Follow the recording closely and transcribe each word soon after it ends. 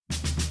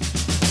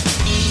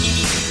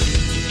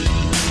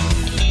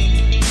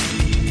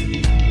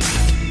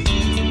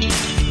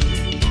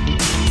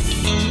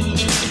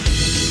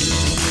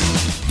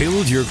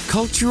Build your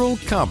cultural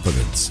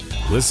competence.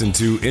 Listen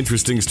to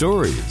interesting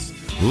stories.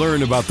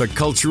 Learn about the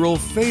cultural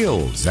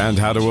fails and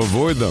how to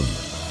avoid them.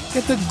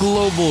 Get the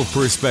global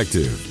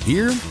perspective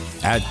here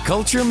at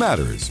Culture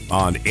Matters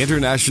on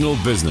International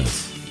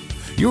Business.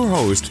 Your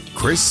host,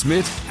 Chris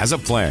Smith, has a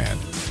plan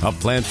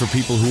for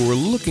people who are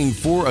looking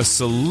for a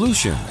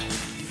solution.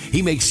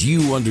 He makes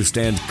you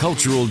understand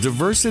cultural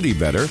diversity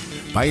better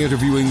by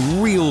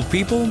interviewing real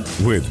people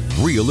with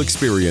real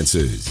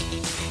experiences.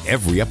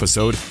 Every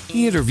episode,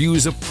 he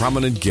interviews a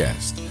prominent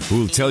guest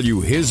who will tell you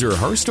his or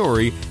her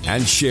story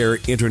and share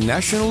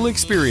international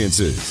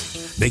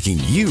experiences, making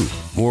you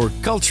more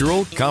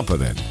cultural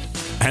competent.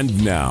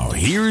 And now,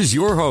 here's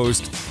your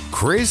host,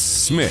 Chris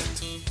Smith.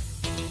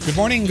 Good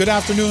morning, good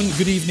afternoon,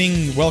 good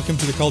evening. Welcome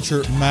to the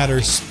Culture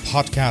Matters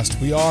podcast.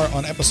 We are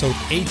on episode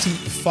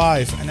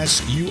 85, and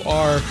as you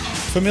are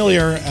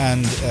familiar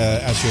and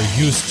as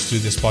you're used to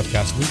this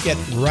podcast, we get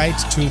right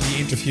to the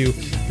interview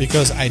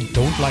because I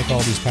don't like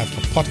all these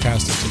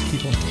podcasts that just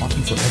keep on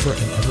talking forever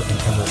and ever and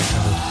ever and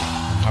ever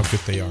on how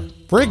good they are.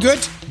 Very good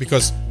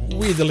because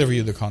we deliver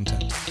you the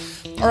content.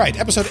 All right,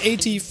 episode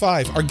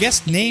 85. Our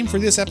guest name for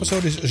this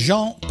episode is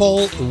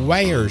Jean-Paul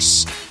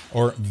Weijers,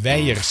 or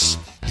Weijers.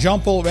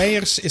 Jean-Paul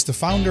Weijers is the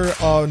founder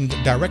and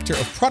director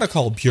of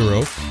Protocol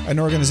Bureau, an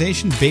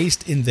organization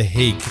based in The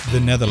Hague, the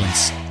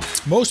Netherlands.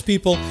 Most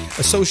people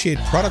associate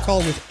protocol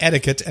with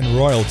etiquette and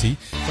royalty,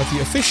 but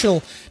the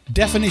official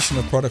definition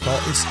of protocol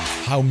is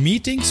how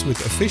meetings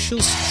with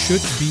officials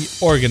should be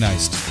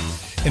organized.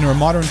 In our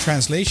modern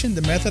translation,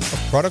 the method of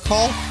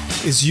protocol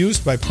is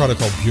used by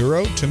Protocol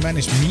Bureau to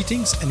manage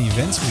meetings and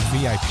events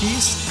with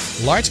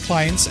VIPs, large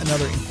clients, and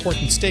other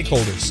important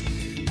stakeholders.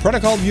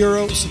 Protocol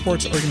Bureau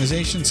supports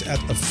organizations at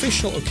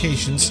official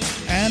occasions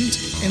and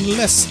in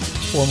less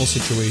formal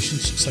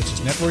situations such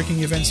as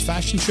networking events,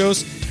 fashion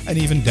shows, and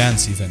even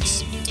dance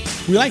events.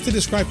 We like to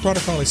describe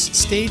protocol as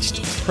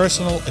staged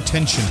personal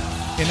attention.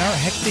 In our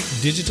hectic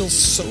digital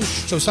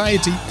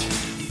society,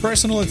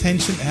 personal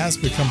attention has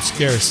become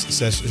scarce,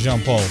 says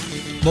Jean-Paul.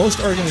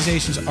 Most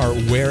organizations are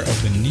aware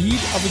of the need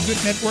of a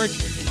good network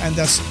and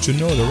thus to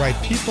know the right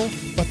people,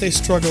 but they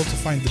struggle to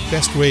find the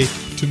best way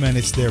to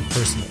manage their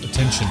personal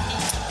attention.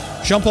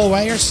 Jean-Paul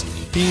Weijers,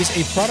 he is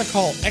a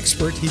protocol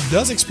expert. He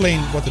does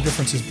explain what the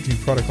difference is between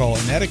protocol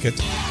and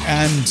etiquette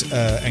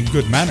and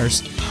good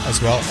manners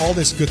as well. All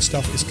this good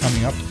stuff is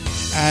coming up.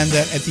 And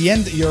at the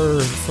end,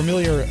 you're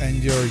familiar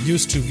and you're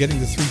used to getting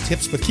the 3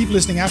 tips, but keep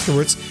listening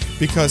afterwards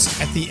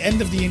because at the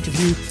end of the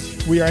interview,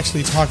 we are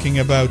actually talking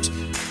about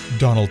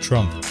Donald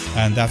Trump,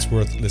 and that's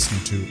worth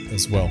listening to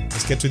as well.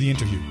 Let's get to the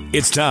interview.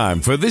 It's time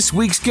for this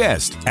week's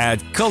guest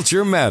at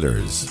Culture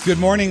Matters. Good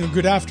morning,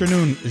 good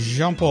afternoon,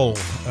 Jean-Paul.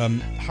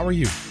 How are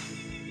you?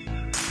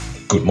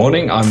 Good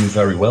morning. I'm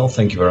very well.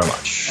 Thank you very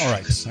much. All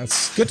right.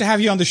 That's good to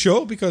have you on the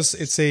show because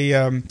it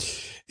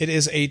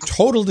is a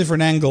total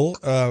different angle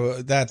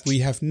that we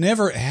have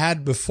never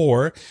had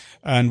before.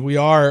 And we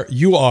are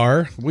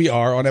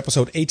on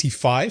episode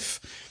 85.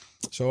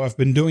 So I've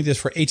been doing this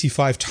for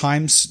 85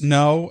 times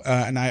now,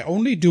 and I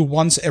only do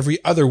once every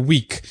other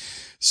week.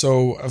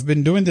 So I've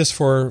been doing this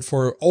for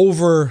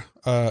over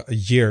a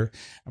year,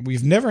 and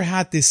we've never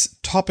had this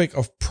topic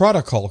of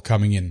protocol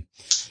coming in.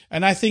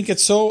 And I think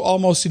it's so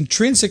almost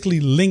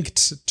intrinsically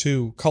linked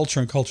to culture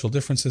and cultural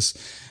differences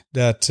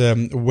that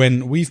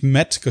when we've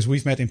met, because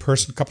we've met in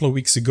person a couple of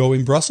weeks ago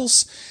in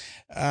Brussels,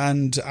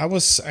 and I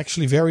was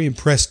actually very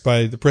impressed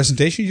by the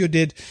presentation you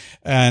did,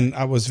 and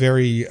I was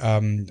very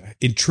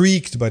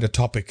intrigued by the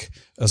topic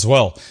as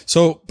well.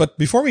 So, but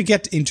before we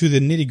get into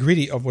the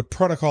nitty-gritty of what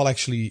protocol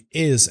actually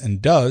is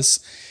and does,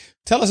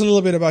 tell us a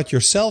little bit about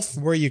yourself,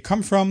 where you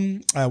come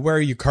from, where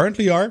you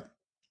currently are,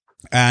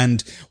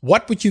 and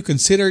what would you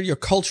consider your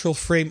cultural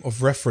frame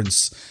of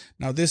reference?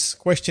 Now, this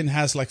question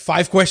has like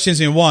 5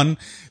 questions in one,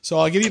 so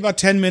I'll give you about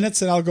 10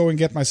 minutes and I'll go and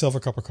get myself a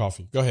cup of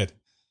coffee. Go ahead.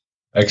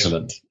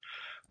 Excellent.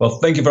 Well,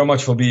 thank you very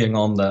much for being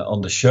on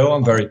the show.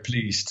 I'm very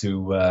pleased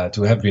to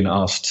have been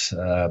asked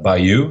by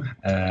you.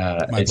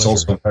 It's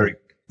also very,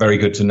 very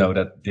good to know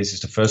that this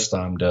is the first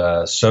time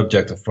the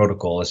subject of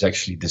protocol is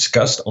actually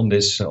discussed on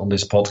this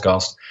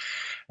podcast.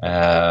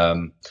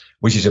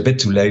 Which is a bit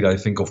too late, I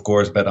think, of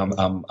course, but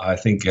I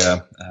think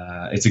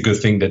it's a good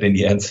thing that in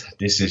the end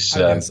this is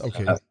a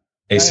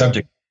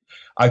subject.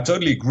 I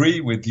totally agree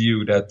with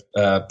you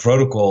that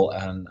protocol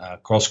and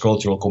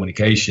cross-cultural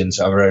communications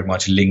are very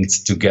much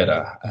linked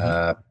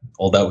together.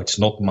 Although it's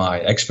not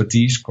my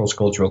expertise,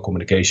 cross-cultural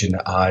communication,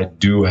 I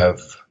do have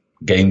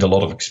gained a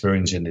lot of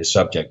experience in this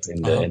subject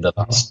in the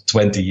last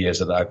 20 years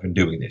that I've been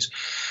doing this.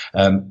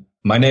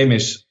 My name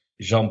is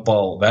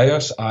Jean-Paul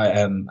Weijers. I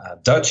am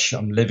Dutch.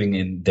 I'm living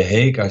in The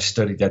Hague. I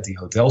studied at the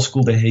Hotel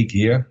School The Hague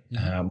here.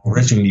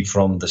 Originally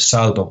from the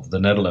south of the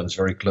Netherlands,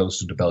 very close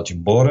to the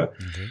Belgian border.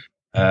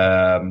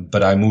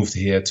 But I moved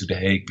here to The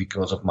Hague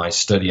because of my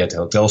study at the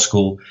Hotel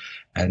School.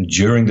 And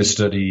during the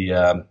study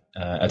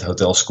at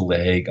Hotel School The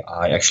Hague,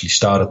 I actually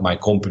started my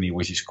company,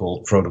 which is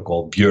called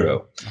Protocol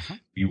Bureau.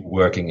 We were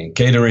working in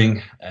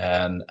catering,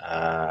 and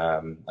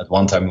at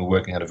one time we were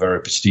working at a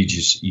very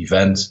prestigious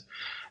event.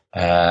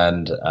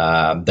 And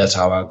that's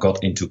how I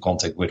got into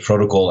contact with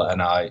protocol.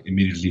 And I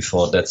immediately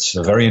thought that's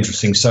a very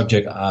interesting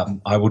subject.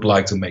 I would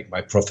like to make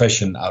my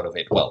profession out of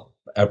it. Well,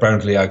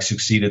 apparently I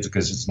succeeded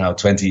because it's now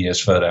 20 years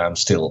further. I'm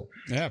still.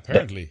 Yeah,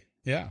 apparently.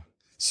 Yeah.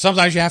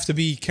 Sometimes you have to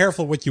be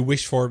careful what you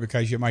wish for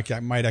because you might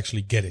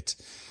actually get it.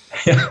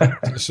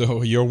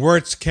 So your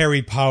words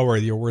carry power.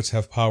 Your words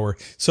have power.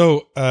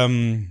 So,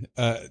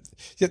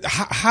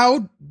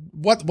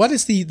 what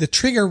is the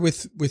trigger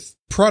with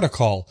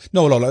protocol?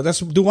 No, let's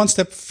do one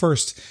step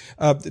first.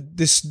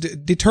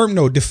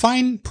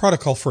 Define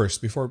protocol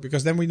first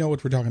because then we know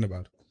what we're talking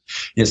about.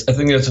 Yes, I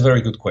think that's a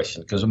very good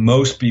question because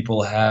most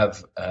people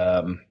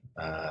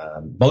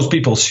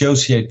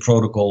associate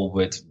protocol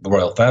with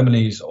royal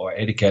families or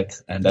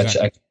etiquette, and that's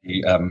actually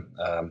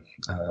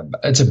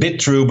it's a bit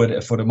true,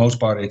 but for the most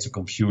part, it's a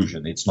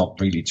confusion. It's not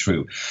really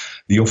true.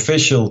 The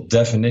official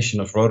definition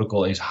of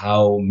protocol is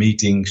how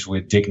meetings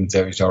with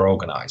dignitaries are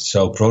organized.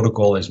 So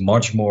protocol is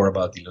much more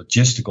about the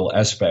logistical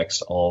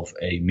aspects of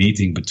a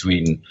meeting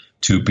between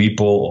two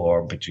people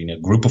or between a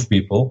group of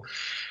people.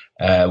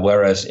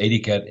 Whereas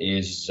etiquette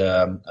is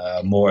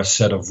more a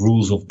set of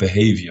rules of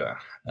behavior.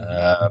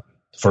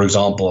 For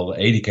example,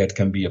 etiquette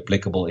can be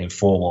applicable in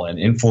formal and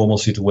informal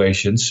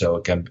situations, so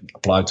it can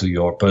apply to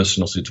your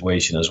personal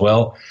situation as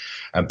well.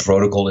 And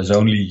protocol is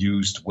only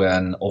used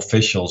when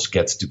officials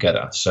get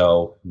together.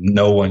 So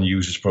no one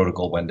uses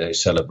protocol when they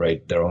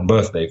celebrate their own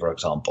birthday, for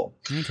example.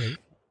 Okay.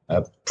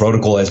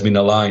 Protocol has been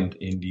aligned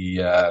in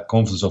the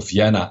Conference of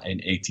Vienna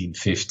in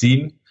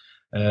 1815.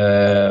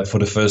 For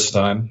the first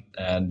time,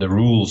 and the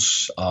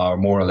rules are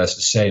more or less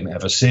the same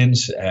ever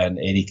since, and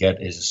etiquette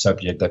is a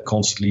subject that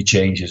constantly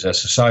changes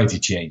as society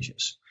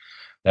changes.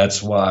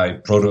 That's why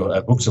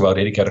books about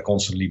etiquette are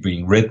constantly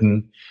being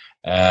written,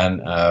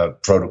 and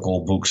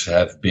protocol books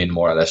have been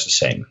more or less the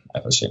same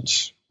ever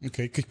since.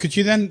 Okay, could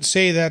you then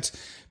say that,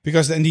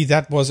 because indeed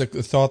that was a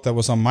thought that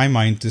was on my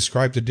mind,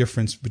 describe the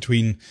difference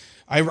between,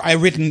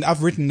 I've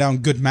written down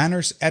good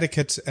manners,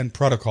 etiquette, and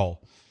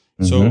protocol.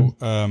 Mm-hmm.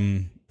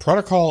 So,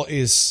 protocol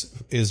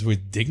is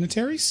with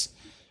dignitaries,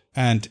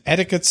 and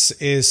etiquette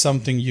is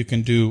something you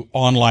can do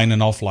online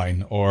and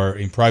offline, or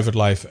in private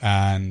life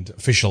and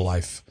official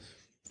life.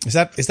 Is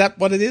that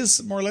what it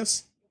is, more or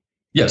less?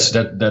 Yes,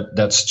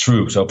 that's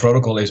true. So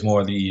protocol is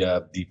more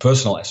the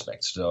personal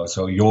aspects.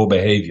 So your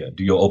behavior.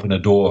 Do you open a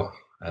door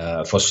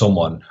for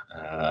someone?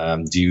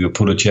 Do you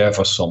pull a chair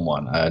for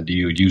someone? Do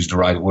you use the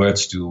right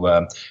words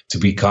to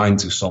be kind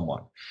to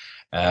someone?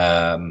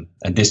 And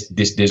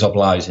this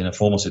applies in a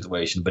formal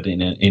situation, but in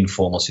an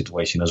informal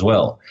situation as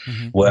well.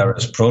 Mm-hmm.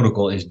 Whereas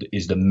protocol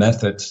is the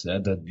method,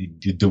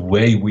 the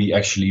way we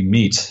actually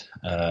meet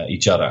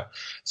each other.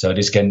 So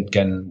this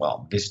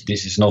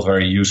this is not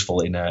very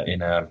useful in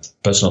a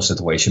personal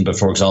situation. But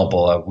for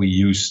example, we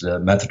use the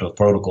method of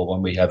protocol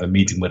when we have a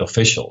meeting with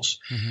officials.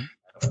 Mm-hmm.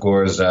 Of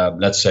course,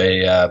 let's say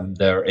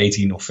there are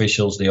 18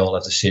 officials. They all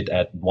have to sit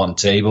at one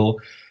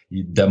table.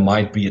 There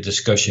might be a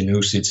discussion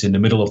who sits in the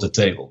middle of the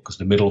table, because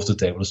the middle of the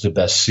table is the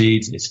best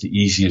seat. It's the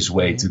easiest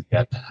way to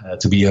get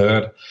to be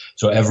heard.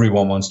 So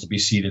everyone wants to be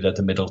seated at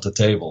the middle of the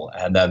table.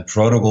 And then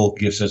protocol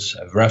gives us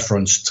a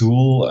reference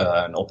tool,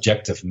 an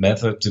objective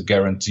method to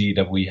guarantee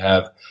that we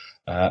have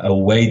a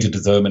way to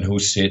determine who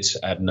sits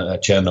at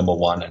chair number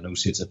 1 and who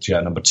sits at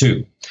chair number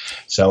 2.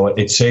 So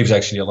it saves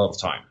actually a lot of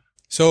time.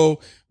 So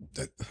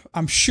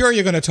I'm sure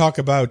you're going to talk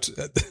about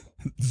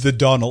the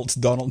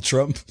Donald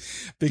Trump,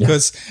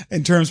 because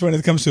in terms when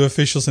it comes to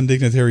officials and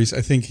dignitaries,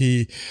 I think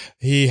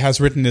he has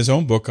written his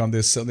own book on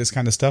this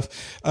kind of stuff.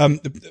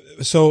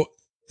 So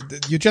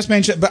you just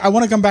mentioned, but I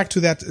want to come back to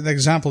that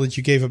example that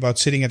you gave about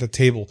sitting at a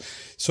table.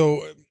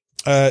 So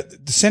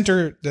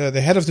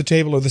the head of the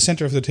table or the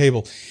center of the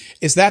table,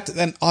 is that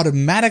then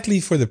automatically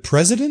for the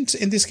president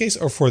in this case,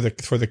 or for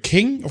the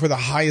king, or for the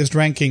highest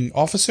ranking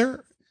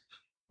officer?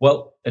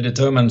 Well, it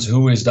determines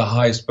who is the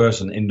highest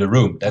person in the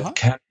room. That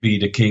can be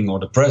the king or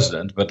the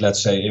president. But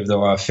let's say if there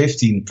are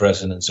 15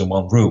 presidents in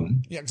one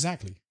room. Yeah,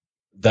 exactly.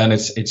 Then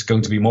it's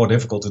going to be more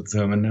difficult to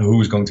determine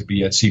who is going to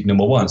be at seat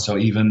number 1. So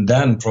even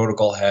then,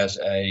 protocol has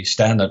a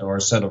standard or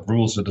a set of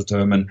rules to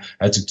determine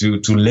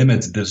to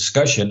limit the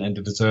discussion and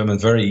to determine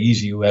very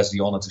easy who has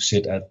the honor to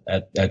sit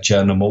at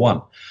chair number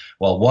 1.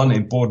 Well, one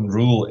important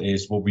rule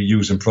is what we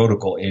use in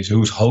protocol is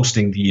who's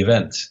hosting the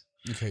event.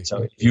 Okay.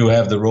 So if you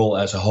have the role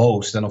as a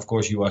host, then of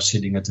course you are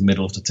sitting at the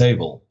middle of the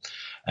table.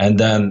 And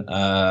then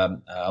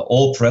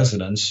all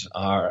presidents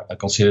are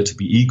considered to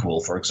be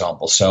equal, for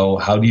example. So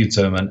how do you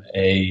determine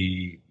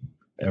a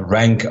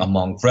rank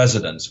among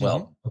presidents?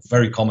 Well,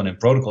 very common in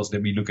protocols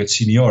that we look at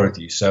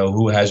seniority. So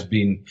who has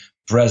been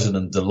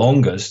president the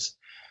longest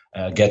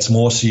gets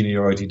more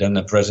seniority than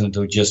the president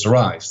who just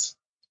arrived.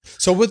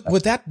 So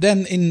would that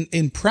then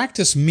in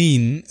practice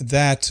mean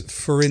that,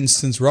 for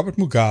instance, Robert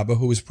Mugabe,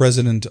 who was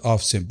president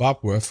of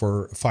Zimbabwe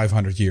for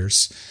 500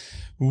 years,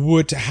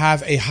 would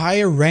have a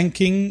higher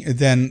ranking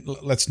than,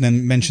 let's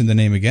then mention the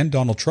name again,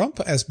 Donald Trump,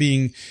 as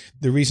being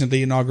the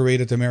recently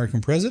inaugurated American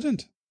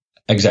president?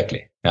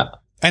 Exactly, yeah.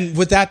 And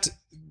would that,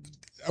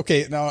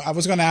 okay, now I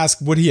was going to ask,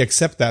 would he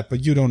accept that?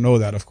 But you don't know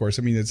that, of course.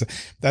 I mean,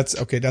 that's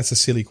a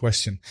silly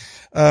question.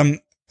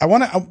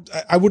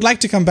 I would like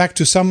to come back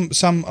to some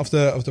of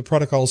the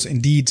protocols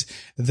indeed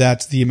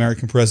that the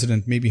American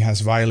president maybe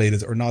has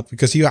violated or not,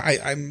 because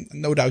I'm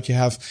no doubt you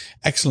have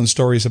excellent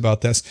stories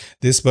about this,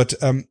 but,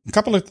 a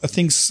couple of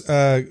things,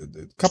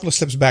 couple of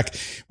steps back.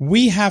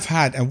 We have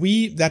had,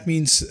 that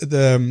means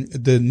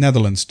the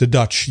Netherlands, the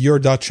Dutch. You're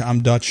Dutch,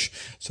 I'm Dutch.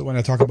 So when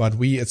I talk about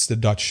we, it's the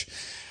Dutch.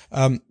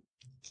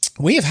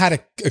 We have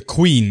had a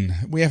queen.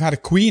 We have had a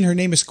queen. Her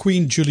name is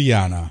Queen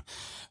Juliana.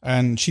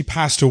 And she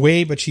passed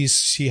away, but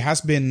she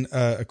has been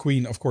a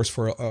queen, of course,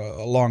 for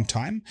a long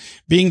time,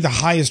 being the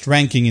highest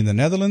ranking in the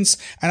Netherlands.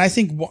 And I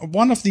think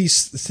one of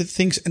these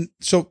things, and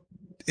so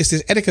is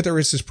this etiquette or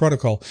is this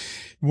protocol?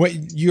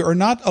 You are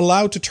not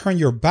allowed to turn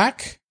your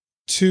back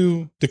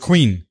to the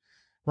queen,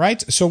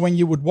 right? So when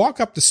you would walk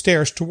up the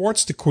stairs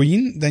towards the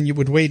queen, then you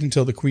would wait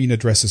until the queen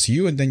addresses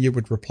you, and then you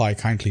would reply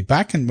kindly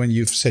back. And when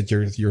you've said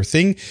your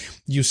thing,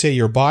 you say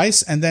your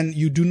byes, and then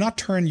you do not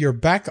turn your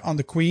back on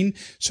the queen.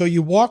 So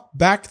you walk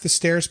back the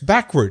stairs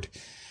backward.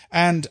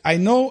 And I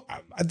know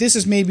this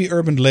is maybe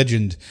urban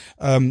legend.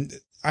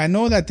 I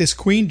know that this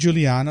Queen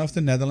Juliana of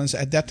the Netherlands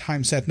at that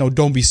time said, no,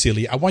 don't be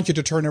silly. I want you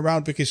to turn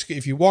around, because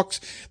if you walk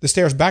the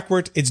stairs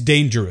backward, it's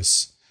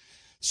dangerous.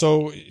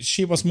 So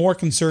she was more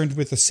concerned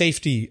with the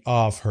safety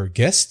of her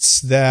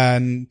guests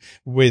than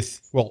with,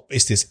 well,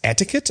 is this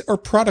etiquette or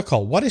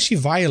protocol? What is she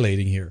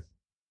violating here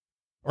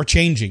or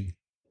changing?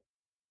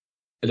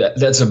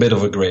 That's a bit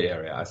of a gray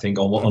area. I think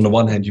on the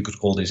one hand, you could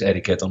call this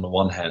etiquette. On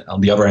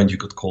the other hand, you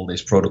could call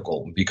this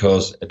protocol,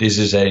 because this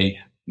is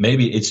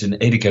maybe it's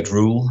an etiquette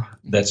rule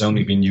that's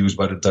only been used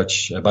by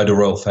the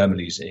royal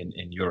families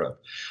in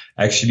Europe.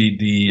 Actually,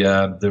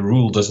 the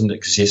rule doesn't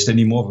exist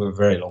anymore for a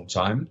very long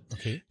time.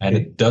 Okay. And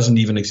it doesn't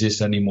even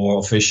exist anymore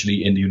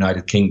officially in the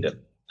United Kingdom.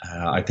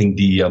 I think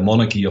the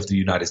monarchy of the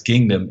United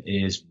Kingdom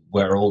is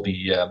where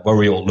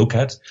we all look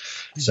at.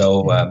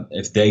 So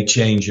if they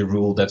change a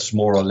rule, that's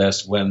more or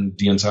less when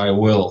the entire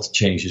world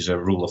changes a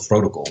rule of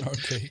protocol.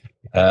 Okay.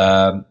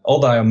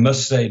 Although I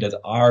must say that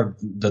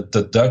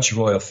the Dutch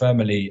royal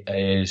family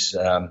is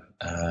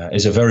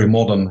a very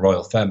modern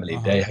royal family.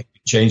 Uh-huh. They have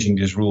been changing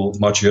this rule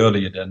much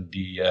earlier than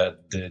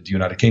the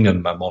United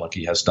Kingdom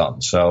monarchy has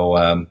done.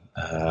 So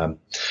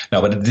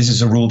no, but this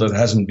is a rule that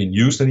hasn't been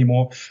used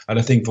anymore, and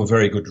I think for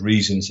very good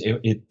reasons.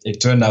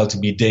 It turned out to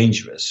be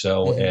dangerous,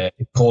 so it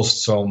caused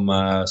some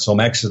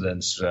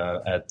accidents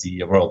at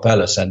the royal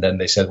palace, and then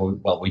they said,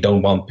 well, we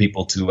don't want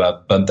people to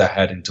bump their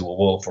head into a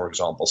wall, for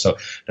example. So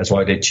that's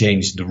why they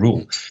changed the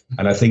rule,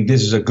 and I think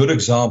this is a good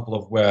example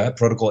of where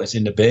protocol is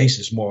in the base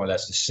is more or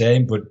less the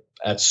same, but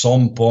at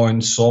some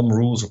point, some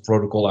rules of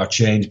protocol are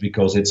changed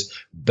because it's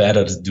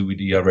better to do it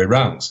the other way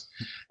around.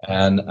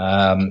 And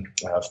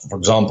for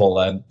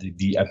example,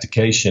 the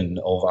abdication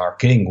of our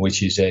king,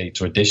 which is a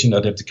tradition,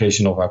 the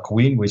abdication of our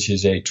queen, which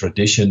is a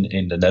tradition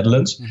in the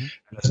Netherlands,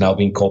 has now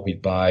been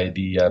copied by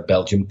the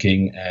Belgian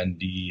king and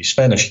the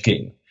Spanish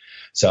king.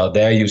 So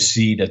there you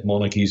see that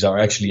monarchies are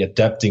actually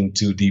adapting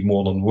to the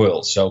modern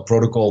world. So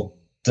protocol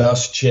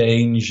does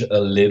change a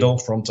little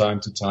from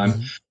time to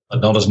time,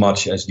 but not as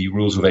much as the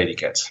rules of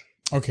etiquette.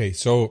 Okay,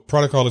 so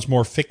protocol is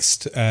more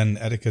fixed, and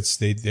etiquettes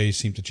they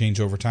seem to change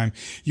over time.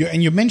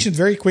 You mentioned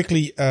very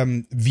quickly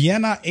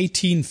Vienna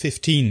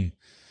 1815.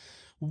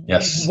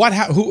 Yes.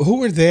 Who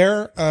were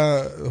there?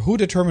 Who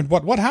determined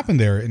what happened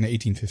there in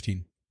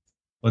 1815?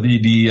 Well,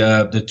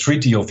 the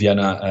Treaty of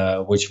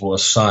Vienna, which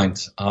was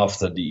signed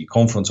after the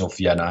Conference of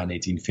Vienna in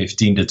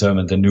 1815,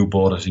 determined the new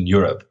borders in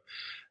Europe.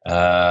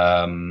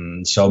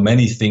 So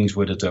many things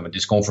were determined.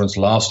 This conference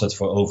lasted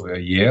for over a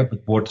year,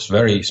 but what's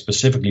very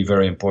specifically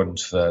very important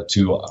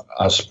to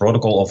us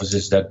protocol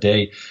officers that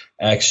they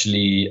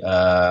actually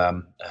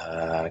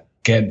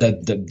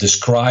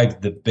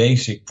describe the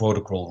basic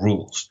protocol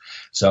rules.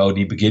 So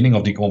the beginning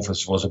of the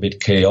conference was a bit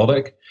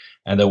chaotic,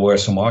 and there were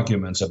some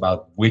arguments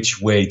about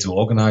which way to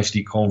organize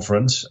the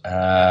conference.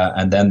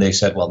 And then they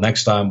said, well,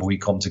 next time we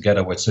come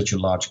together with such a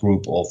large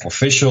group of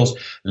officials,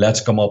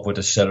 let's come up with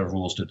a set of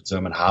rules to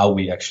determine how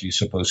we actually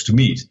supposed to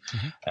meet.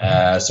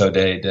 So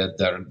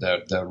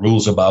the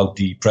rules about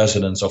the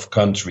presidents of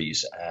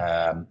countries.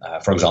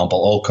 For example,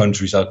 all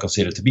countries are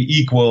considered to be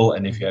equal.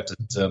 And if you have to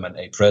determine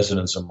a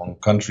precedence among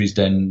countries,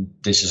 then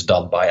this is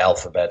done by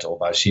alphabet or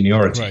by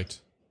seniority. Right.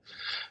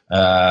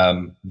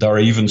 There are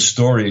even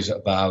stories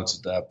about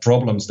the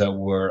problems that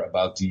were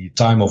about the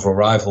time of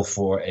arrival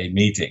for a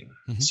meeting.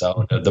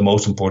 So the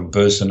most important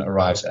person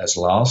arrives as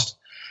last.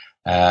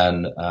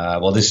 And,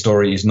 well, this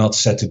story is not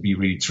said to be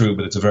really true,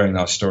 but it's a very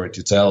nice story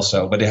to tell.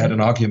 So, but they had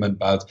an argument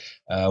about,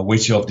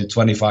 which of the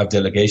 25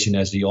 delegation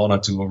has the honor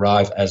to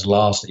arrive as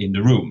last in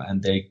the room.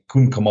 And they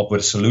couldn't come up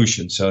with a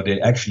solution. So they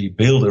actually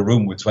built a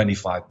room with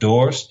 25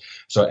 doors.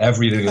 So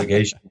every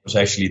delegation was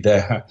actually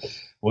there,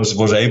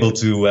 was able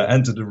to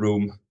enter the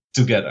room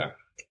together.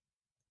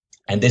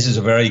 And this is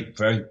a very,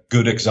 very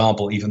good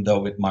example, even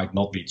though it might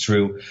not be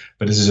true,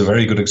 but this is a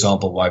very good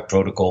example why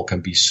protocol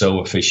can be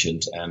so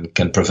efficient and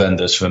can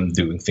prevent us from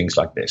doing things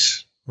like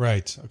this.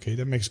 Right. Okay,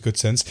 that makes good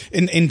sense.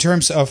 In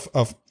terms of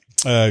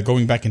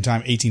going back in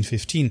time,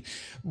 1815,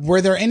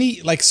 were there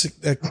any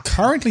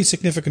currently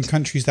significant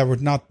countries that were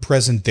not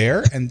present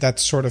there, and that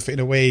sort of in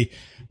a way,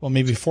 well,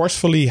 maybe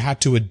forcefully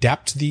had to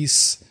adapt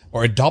these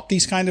or adopt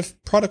these kind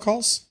of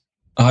protocols?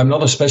 I'm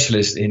not a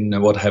specialist in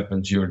what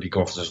happened during the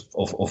Conference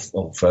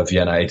of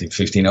Vienna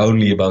 1815,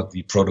 only about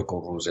the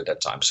protocol rules at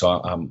that time. So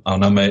I'm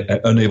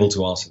unable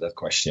to answer that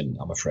question,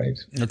 I'm afraid.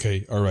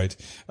 Okay, all right.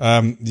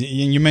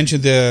 You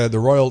mentioned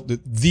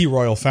the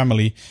royal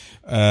family,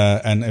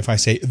 and if I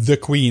say the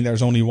Queen,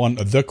 there's only one,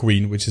 the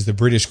Queen, which is the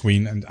British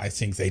Queen, and I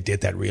think they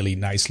did that really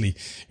nicely,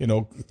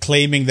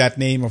 claiming that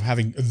name of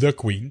having the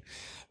Queen.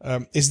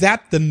 Is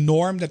that the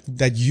norm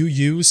that you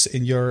use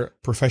in your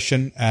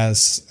profession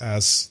as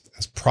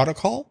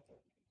protocol?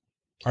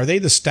 Are they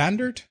the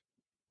standard?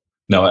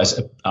 No,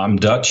 I'm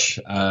Dutch.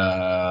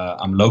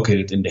 I'm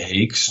located in The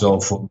Hague.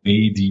 So for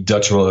me, the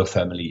Dutch royal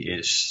family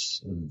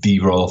is the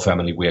royal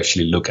family we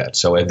actually look at.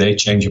 So if they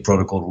change a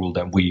protocol rule,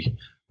 then we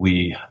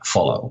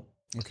follow.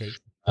 Okay.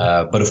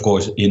 But of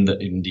course, in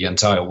the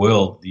entire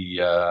world,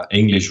 the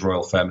English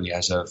royal family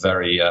has a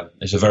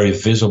very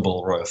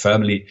visible royal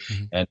family,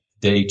 and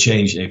they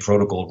change a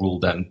protocol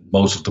rule, then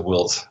most of the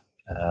world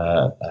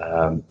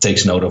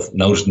takes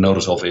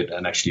notice of it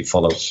and actually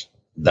follows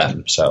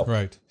them. So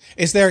right.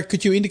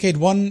 Could you indicate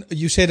one?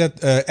 You say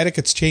that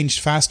etiquette's changed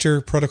faster,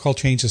 protocol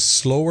changes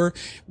slower.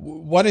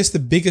 What is the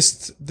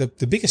biggest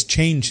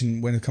change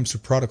when it comes to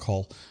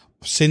protocol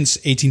since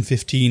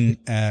 1815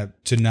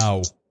 to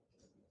now?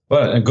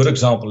 Well, a good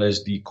example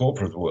is the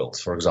corporate world,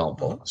 for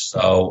example.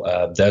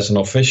 So there's an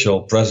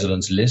official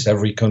president's list.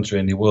 Every country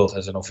in the world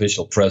has an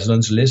official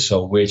president's list.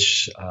 So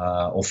which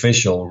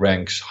official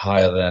ranks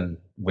higher than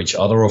which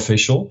other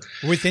official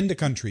within the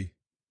country?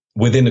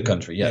 Within the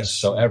country, yes.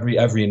 So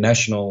every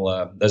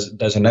national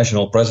there's a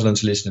national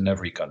president's list in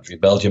every country.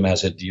 Belgium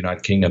has it. The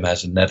United Kingdom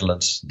has it.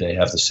 Netherlands, they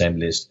have the same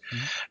list,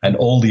 and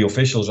all the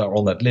officials are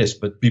on that list.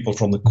 But people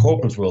from the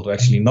corporate world are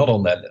actually not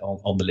on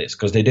the list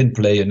because they didn't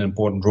play an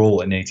important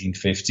role in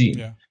 1815.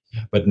 Yeah.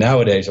 But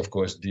nowadays, of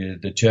course,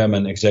 the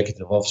chairman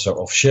executive officer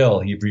of Shell,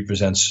 he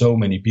represents so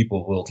many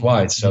people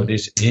worldwide. So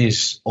this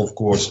is, of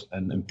course,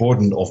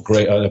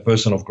 a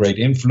person of great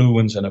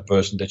influence and a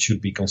person that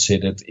should be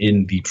considered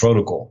in the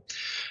protocol.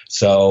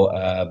 So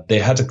they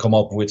had to come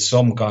up with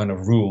some kind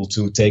of rule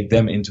to take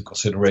them into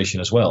consideration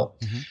as well.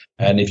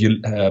 And if you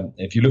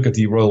look at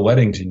the royal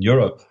weddings in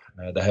Europe,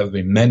 there have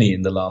been many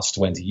in the last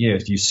 20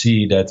 years. You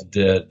see that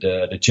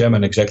the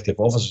chairman executive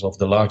officers of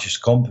the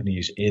largest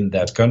companies in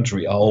that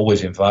country are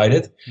always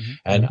invited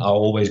and are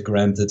always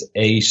granted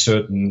a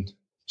certain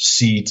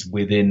seat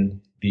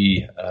within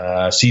the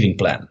seating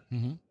plan.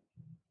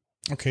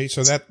 Okay,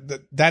 so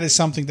that is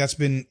something that's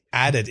been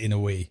added in a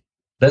way.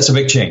 That's a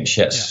big change,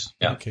 yes.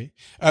 Yeah. Okay.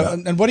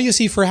 And what do you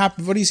see what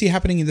do you see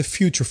happening in the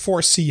future?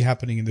 Foresee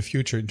happening in the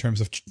future in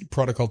terms of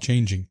protocol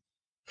changing?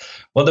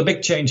 Well, the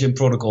big change in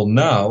protocol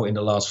now in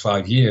the last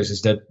 5 years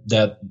is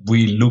that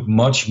we look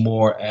much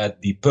more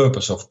at the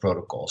purpose of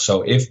protocol.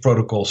 So if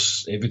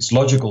it's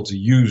logical to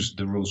use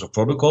the rules of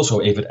protocol,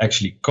 so if it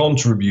actually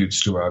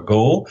contributes to our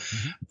goal,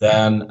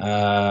 then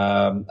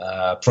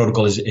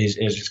protocol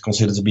is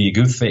considered to be a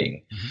good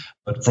thing.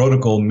 But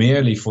protocol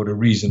merely for the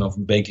reason of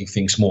making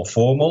things more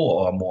formal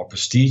or more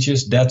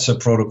prestigious, that's a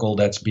protocol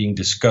that's being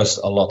discussed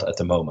a lot at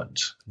the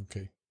moment.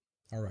 Okay.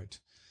 All right.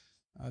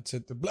 That's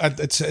it.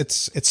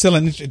 It's still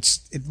it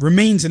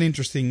remains an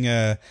interesting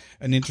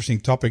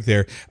topic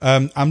there.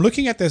 I'm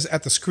looking at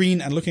the screen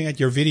and looking at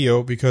your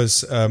video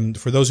because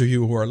for those of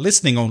you who are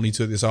listening only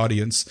to this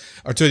audience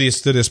or to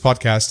this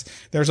podcast,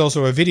 there's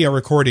also a video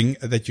recording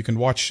that you can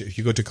watch if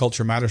you go to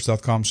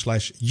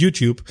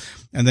culturematters.com/YouTube,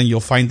 and then you'll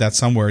find that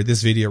somewhere,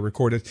 this video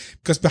recorded.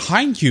 Because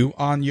behind you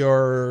on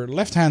your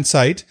left hand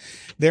side,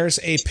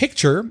 there's a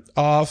picture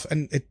of,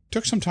 and it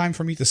took some time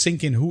for me to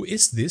sink in, who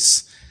is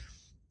this?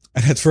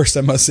 And at first,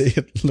 I must say,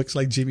 it looks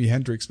like Jimi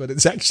Hendrix, but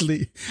it's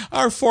actually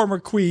our former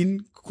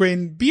Queen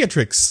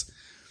Beatrix.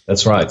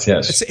 That's right,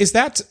 yes. Is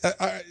that,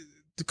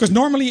 because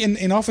normally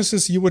in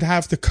offices, you would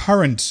have the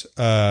current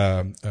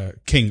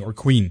king or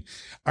queen.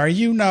 Are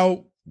you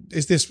now,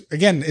 is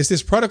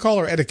this protocol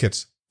or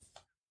etiquette?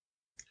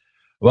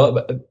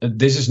 Well,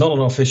 this is not an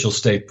official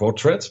state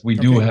portrait. We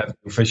do have an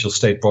official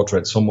state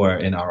portrait somewhere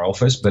in our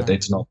office, but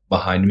it's not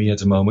behind me at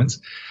the moment.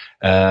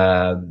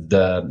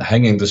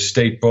 Hanging the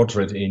state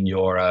portrait in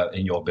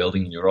your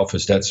building, in your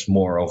office, that's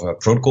more of a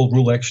protocol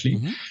rule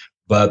actually.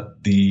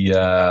 But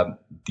the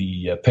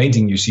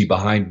painting you see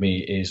behind me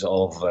is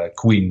of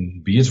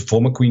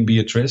former Queen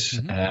Beatrice,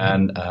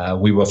 and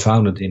we were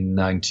founded in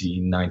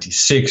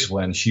 1996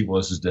 when she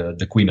was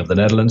the Queen of the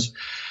Netherlands.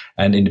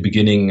 And in the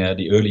beginning,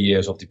 the early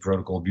years of the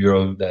Protocol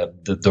Bureau,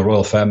 the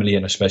royal family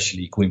and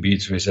especially Queen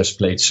Beatrice has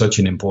played such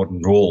an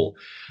important role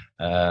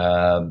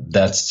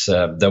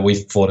that we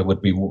thought it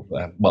would be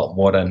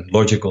more than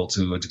logical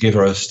to give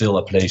her still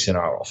a place in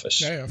our office.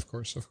 Yeah, of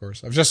course.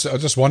 I was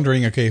just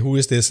wondering, okay, who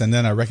is this? And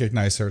then I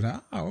recognized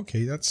her. Oh,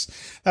 okay,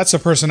 that's a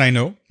person I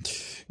know.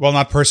 Well,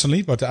 not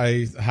personally, but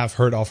I have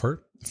heard of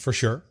her. For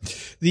sure.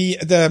 The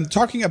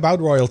talking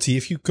about royalty,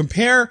 if you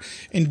compare,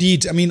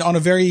 indeed, I mean, on a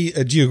very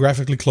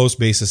geographically close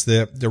basis,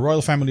 the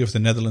royal family of the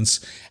Netherlands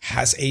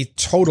has a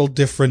total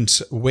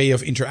different way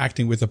of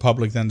interacting with the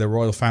public than the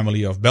royal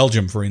family of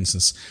Belgium, for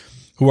instance,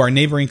 who are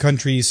neighboring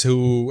countries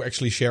who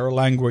actually share a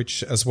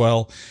language as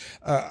well.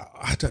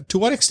 To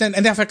what extent,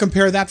 and if I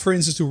compare that, for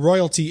instance, to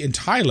royalty in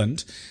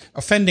Thailand,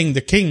 offending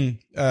the king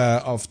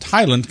of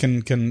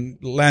Thailand can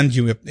land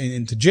you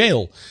into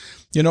jail.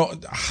 You know,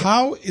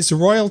 how is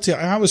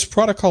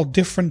protocol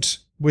different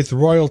with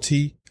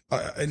royalty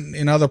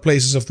in other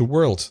places of the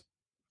world?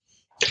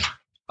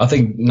 I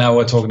think now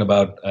we're talking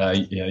about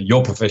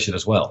your profession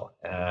as well.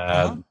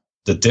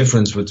 The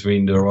difference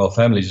between the royal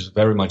families is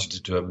very much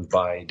determined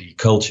by the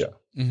culture.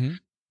 Mm-hmm.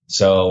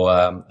 So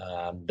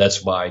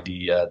that's why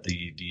the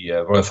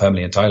royal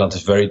family in Thailand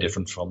is very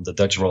different from the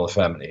Dutch royal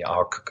family.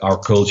 Our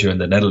culture in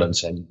the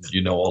Netherlands, and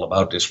you know all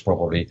about this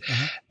probably,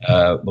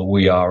 but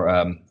we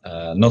are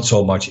not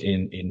so much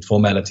in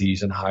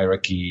formalities and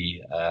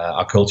hierarchy.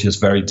 Our culture is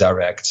very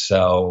direct.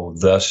 So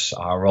thus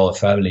our royal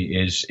family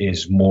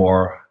is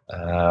more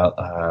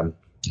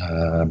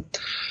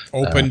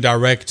open,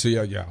 direct.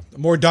 Yeah,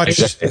 more Dutch.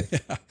 Exactly.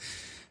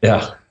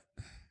 Yeah.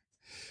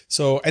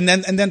 So and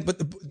then,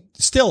 but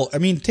still, I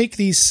mean, take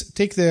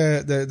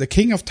the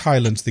king of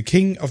Thailand, the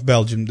king of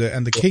Belgium,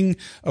 and the king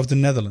of the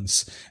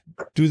Netherlands.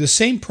 Do the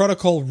same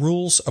protocol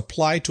rules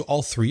apply to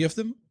all three of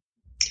them?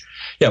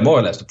 Yeah, more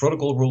or less. The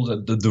protocol rules,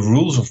 the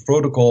rules of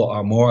protocol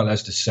are more or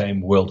less the same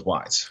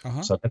worldwide.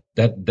 So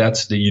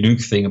that's the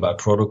unique thing about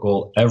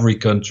protocol. Every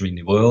country in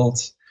the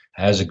world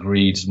has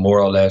agreed more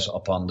or less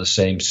upon the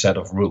same set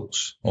of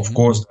rules. Mm-hmm. Of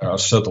course, there are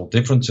subtle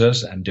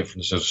differences and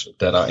differences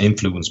that are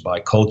influenced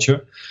by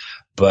culture.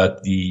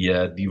 But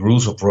the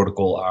rules of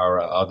protocol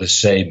are the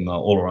same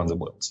all around the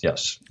world.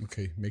 Yes.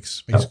 Okay,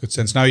 makes good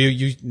sense. Now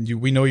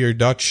we know you're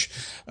Dutch,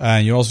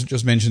 and you also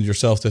just mentioned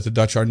yourself that the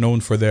Dutch are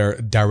known for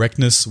their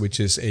directness, which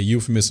is a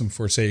euphemism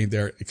for saying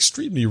they're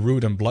extremely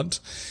rude and blunt,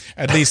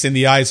 at least in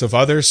the eyes of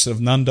others, of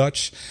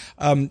non-Dutch.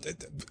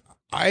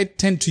 I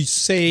tend to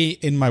say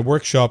in my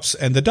workshops,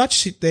 and the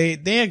Dutch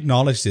they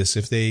acknowledge this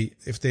if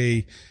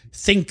they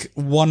think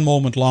one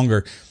moment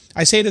longer.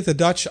 I say that the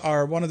Dutch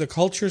are one of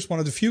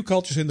the few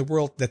cultures in the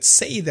world that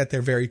say that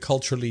they're very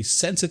culturally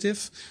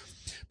sensitive,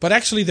 but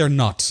actually they're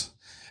not.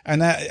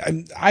 And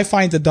I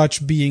find the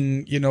Dutch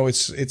being, you know,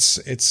 it's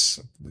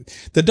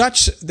the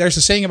Dutch. There's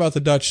a saying about the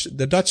Dutch.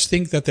 The Dutch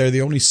think that they're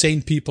the only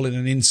sane people in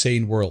an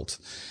insane world.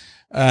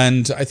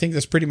 And I think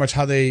that's pretty much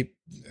how they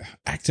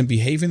act and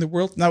behave in the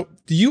world. Now,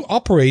 do you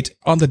operate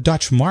on the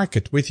Dutch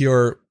market with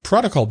your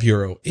protocol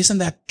bureau? Isn't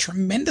that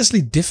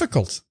tremendously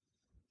difficult?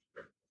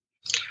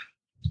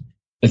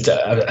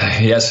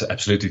 Yes,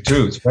 absolutely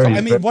true. It's very,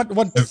 I mean, what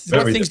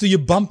things do you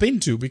bump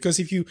into? Because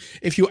if you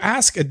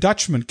ask a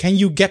Dutchman, can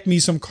you get me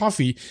some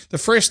coffee? The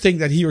first thing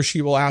that he or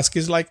she will ask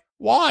is like,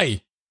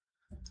 why?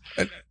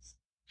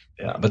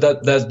 Yeah, but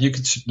that you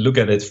could look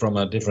at it from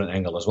a different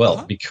angle as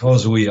well,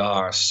 because we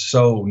are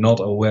so not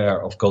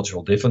aware of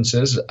cultural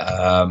differences.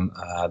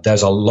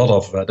 There's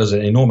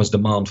an enormous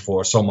demand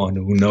for someone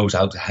who knows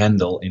how to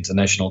handle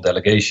international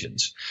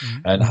delegations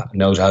and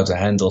knows how to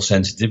handle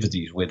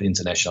sensitivities with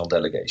international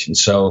delegations.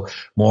 So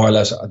more or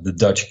less, the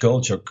Dutch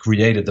culture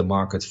created the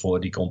market for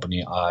the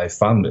company I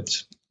founded.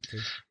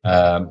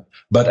 Okay.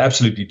 But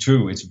absolutely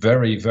true. It's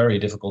very, very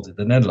difficult in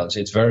the Netherlands.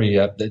 It's very,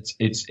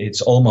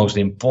 it's almost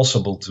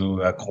impossible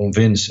to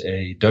convince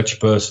a Dutch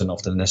person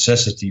of the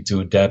necessity to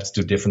adapt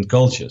to different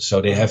cultures.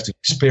 So they have to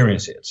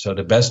experience it. So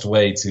the best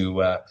way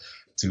to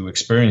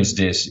experience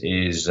this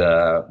is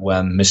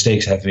when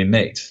mistakes have been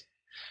made.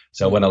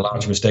 So when a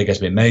large mistake has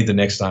been made, the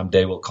next time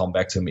they will come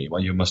back to me.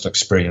 Well, you must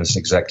experience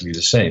exactly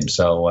the same.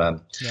 So,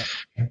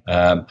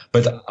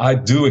 but I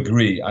do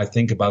agree. I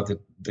think about it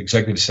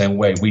exactly the same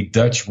way. We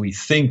Dutch, we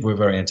think we're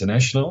very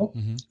international,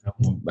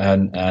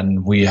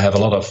 and we have a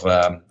lot of.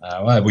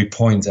 We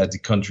point at the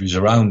countries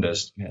around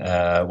us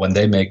when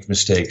they make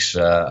mistakes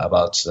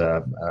about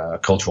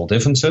cultural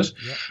differences,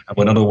 and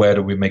we're not aware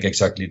that we make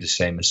exactly the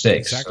same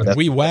mistakes. Exactly. So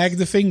we wag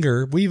the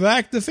finger. We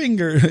wag the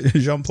finger,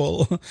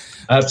 Jean-Paul.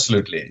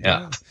 Absolutely,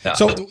 yeah.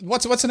 So,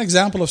 what's an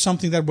example of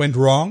something that went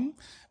wrong,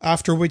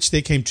 after which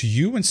they came to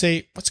you and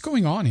say, "What's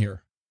going on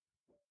here?"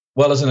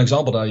 Well, as an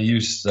example that I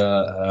used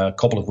a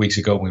couple of weeks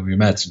ago when we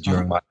met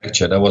during my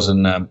lecture, there was a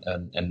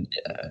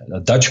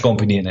Dutch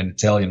company and an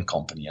Italian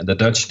company. And the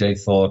Dutch, they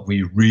thought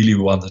we really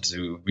want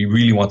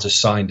to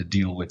sign the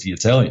deal with the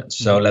Italians.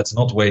 So let's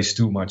not waste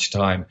too much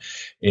time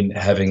in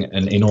having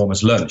an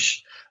enormous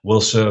lunch.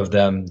 We'll serve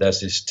them. There's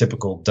this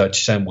typical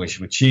Dutch sandwich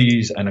with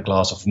cheese and a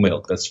glass of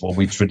milk. That's what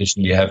we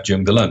traditionally have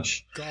during the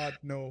lunch. God,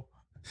 no.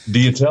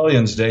 The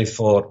Italians, they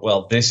thought,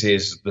 well, this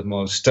is the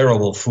most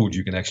terrible food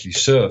you can actually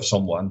serve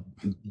someone.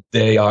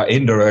 They are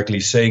indirectly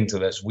saying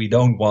to us, we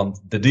don't want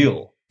the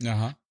deal.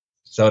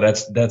 So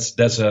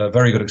that's a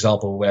very good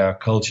example where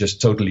cultures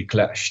totally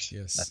clashed.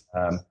 Yes.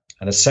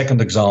 And a second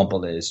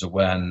example is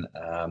when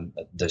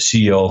the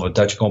CEO of a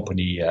Dutch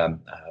company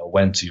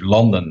went to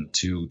London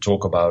to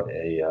talk about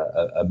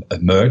a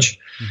merge.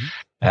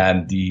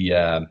 And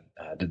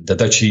the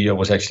Dutch CEO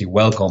was actually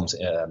welcomed.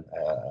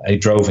 He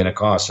drove in a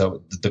car,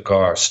 so the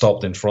car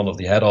stopped in front of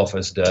the head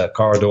office. The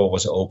car door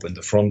was open,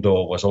 the front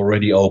door was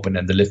already open,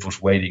 and the lift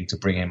was waiting to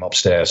bring him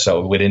upstairs.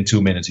 So within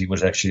 2 minutes, he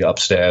was actually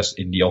upstairs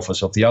in the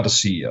office of the other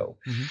CEO.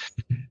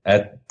 Mm-hmm.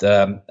 At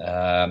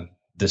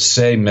the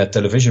same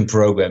television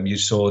program, you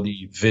saw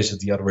the visit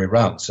the other way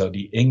around. So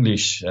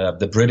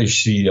the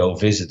British CEO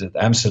visited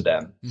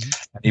Amsterdam. Mm-hmm.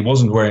 And he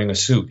wasn't wearing a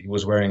suit; he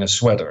was wearing a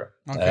sweater.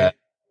 Okay.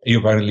 He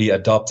apparently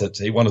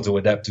he wanted to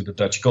adapt to the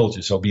Dutch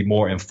culture, so be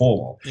more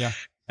informal. Yeah.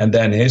 And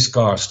then his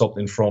car stopped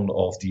in front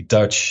of the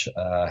Dutch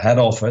head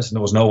office, and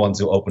there was no one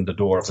to open the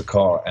door of the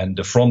car. And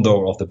the front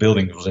door of the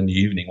building, it was in the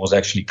evening, was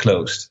actually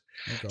closed.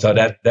 Okay. So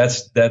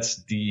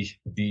that's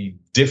the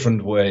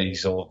different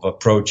ways of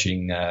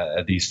approaching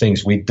these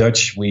things. We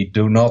Dutch, we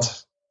do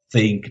not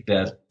think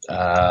that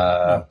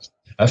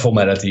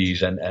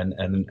formalities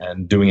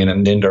and doing it in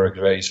an indirect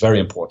way is very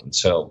important.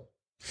 So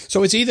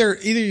it's either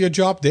your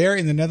job there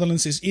in the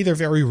Netherlands is either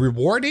very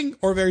rewarding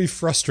or very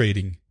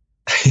frustrating.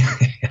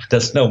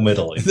 There's no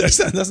middle. There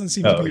doesn't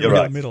seem to be a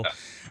real middle.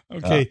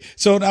 Okay.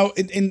 So now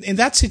in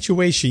that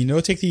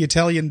situation, take the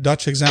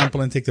Italian-Dutch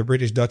example and take the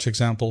British-Dutch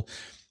example.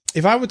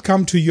 If I would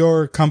come to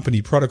your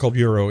company, Protocol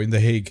Bureau in The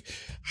Hague,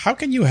 how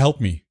can you help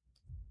me?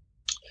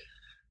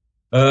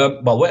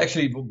 Well,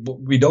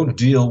 we don't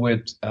deal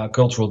with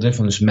cultural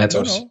difference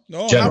matters.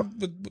 No.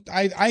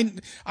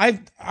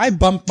 I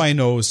bumped my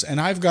nose, and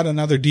I've got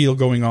another deal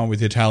going on with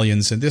the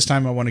Italians, and this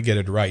time I want to get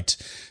it right.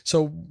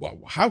 So,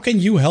 how can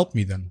you help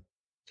me then?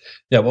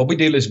 Yeah, what we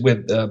deal is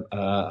with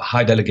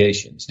high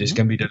delegations. This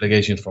can be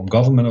delegations from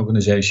government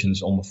organizations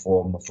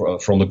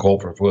from the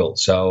corporate world.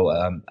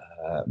 So,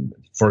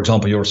 for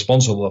example, you're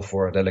responsible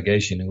for a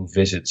delegation who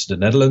visits the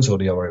Netherlands or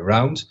the other way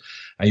around.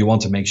 And you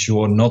want to make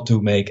sure not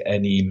to make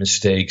any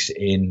mistakes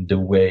in the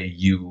way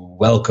you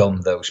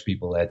welcome those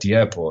people at the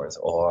airport,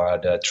 or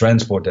the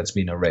transport that's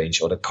been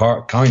arranged, or the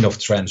kind of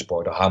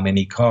transport, or how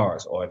many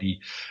cars, or the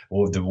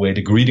way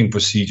the greeting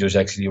procedure is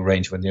actually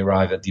arranged when they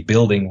arrive at the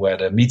building where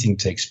the meeting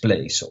takes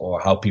place,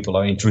 or how people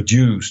are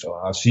introduced,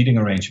 or how seating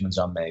arrangements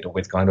are made, or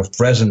what kind of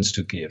presents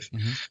to give.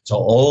 Mm-hmm. So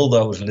all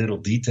those little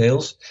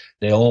details,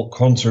 they all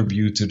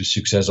contribute to the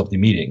success of the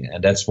meeting,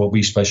 and that's what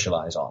we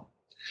specialize on.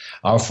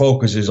 Our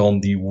focus is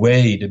on the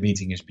way the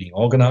meeting is being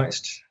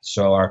organized,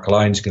 so our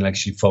clients can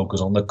actually focus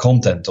on the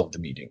content of the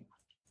meeting.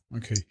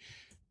 Okay.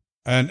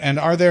 And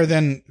are there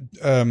then,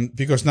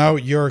 because now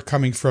you're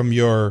coming from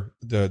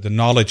the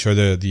knowledge or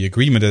the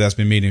agreement that has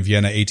been made in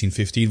Vienna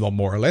 1815, well,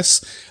 more or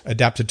less,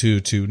 adapted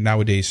to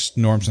nowadays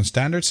norms and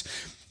standards.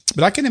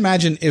 But I can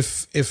imagine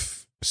if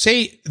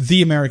say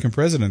the American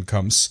president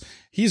comes,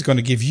 he's going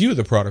to give you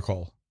the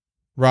protocol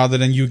rather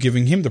than you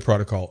giving him the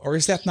protocol. Or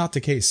is that not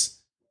the case?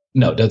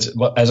 No,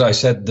 as I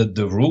said,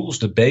 the rules,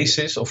 the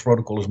basis of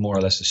protocol is more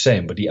or less the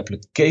same, but the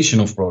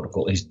application of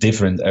protocol is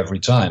different every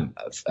time.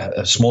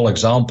 A small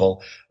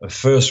example, a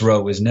first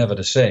row is never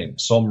the same.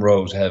 Some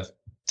rows have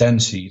 10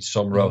 seats,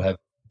 some rows have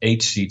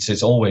 8 seats.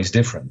 It's always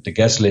different. The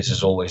guest list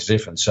is always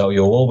different. So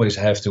you always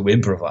have to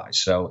improvise.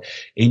 So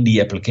in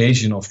the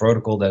application of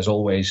protocol, there's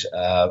always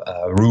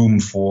room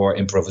for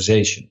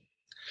improvisation.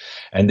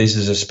 And this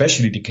is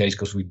especially the case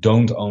because we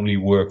don't only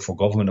work for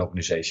government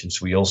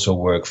organizations. We also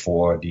work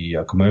for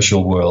the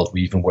commercial world.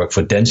 We even work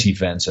for dance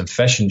events and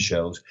fashion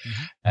shows.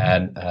 Mm-hmm.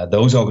 And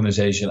those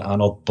organizations are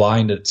not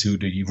binded to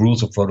the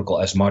rules of protocol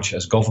as much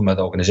as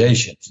government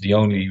organizations. The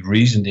only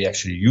reason they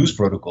actually use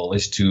protocol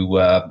is to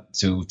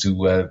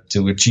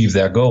achieve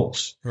their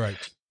goals. Right.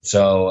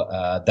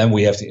 So then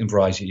we have to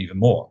improvise even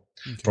more.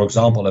 Okay. For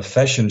example, a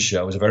fashion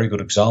show is a very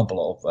good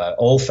example of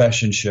all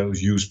fashion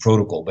shows use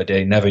protocol, but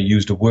they never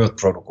use the word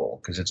protocol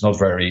because it's not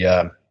very,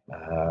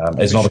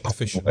 it's not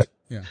efficient.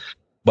 Yeah.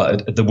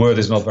 But the word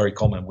is not very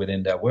common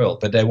within their world.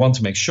 But they want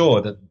to make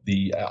sure that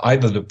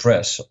either the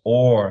press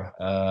or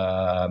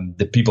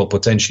the people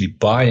potentially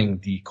buying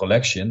the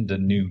collection, the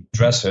new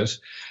dresses,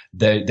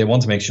 they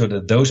want to make sure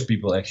that those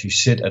people actually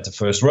sit at the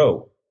first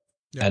row,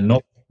 yeah, and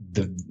not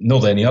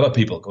any other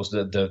people, because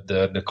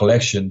the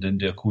collection,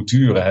 the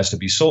couture has to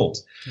be sold.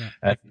 Yeah.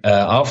 And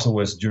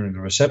afterwards, during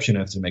the reception, you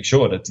have to make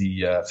sure that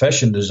the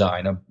fashion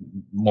designer,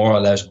 more or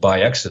less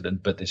by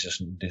accident, but this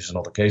is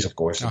not the case, of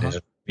course, it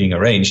is being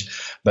arranged,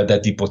 but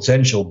that the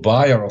potential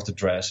buyer of the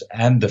dress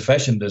and the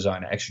fashion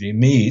designer actually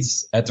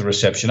meets at the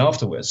reception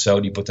afterwards. So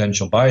the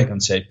potential buyer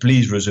can say,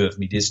 please reserve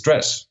me this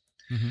dress.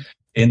 Mm-hmm.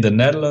 In the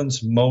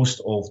Netherlands,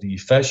 most of the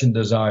fashion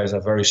designers are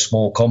very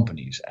small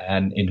companies,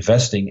 and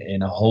investing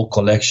in a whole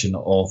collection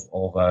of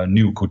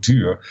new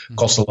couture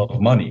costs a lot of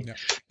money. Yeah.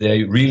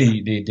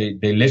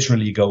 They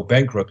literally go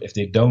bankrupt if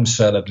they don't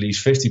sell at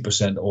least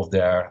 50% of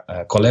their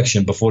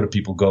collection before the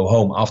people go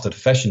home after the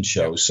fashion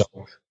show. So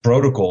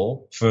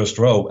protocol, first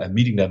row, and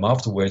meeting them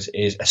afterwards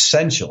is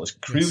essential, it's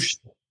crucial.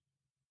 Yes.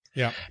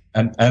 Yeah,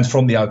 and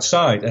from the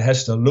outside, it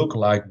has to look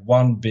like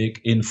one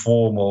big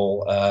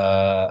informal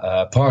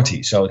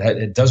party. So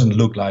it doesn't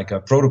look like a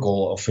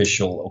protocol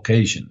official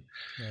occasion.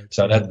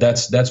 So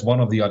that's one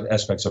of the other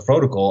aspects of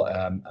protocol.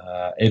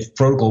 If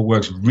protocol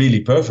works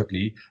really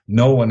perfectly,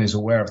 no one is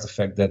aware of the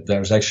fact that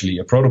there's actually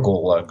a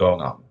protocol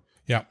going on.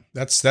 Yeah,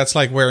 that's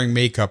like wearing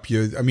makeup.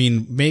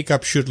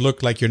 Makeup should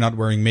look like you're not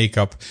wearing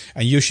makeup,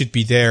 and you should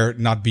be there,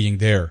 not being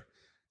there.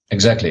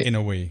 Exactly. In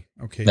a way.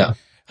 Okay. Yeah.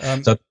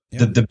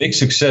 The big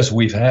success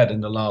we've had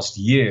in the last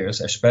years,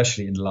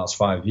 especially in the last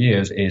 5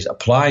 years, is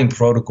applying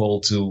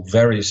protocol to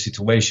various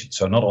situations.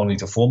 So not only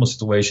to formal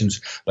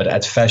situations, but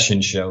at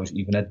fashion shows,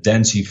 even at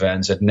dance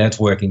events, at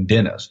networking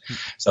dinners.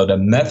 So the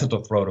method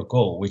of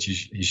protocol, which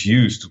is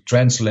used to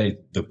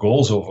translate the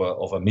goals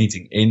of a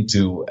meeting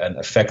into an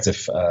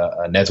effective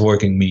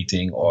networking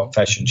meeting or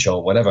fashion show,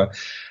 whatever,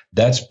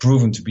 that's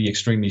proven to be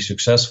extremely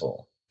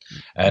successful.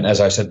 And as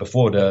I said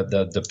before,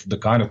 the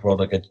kind of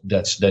product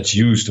that's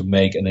used to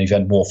make an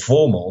event more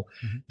formal,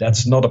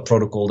 that's not a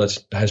protocol that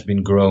has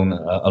been grown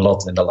a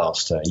lot in the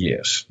last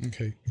years.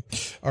 Okay,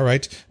 all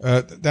right,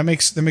 that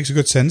makes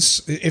good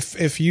sense.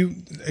 If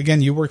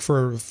you work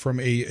from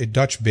a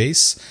Dutch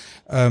base,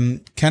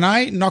 can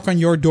I knock on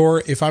your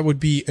door if I would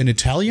be an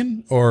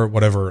Italian or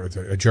whatever,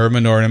 a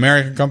German or an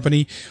American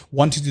company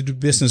wanting to do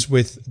business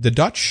with the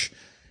Dutch?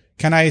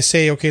 Can I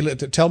say, okay,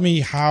 tell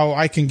me how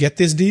I can get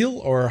this deal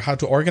or how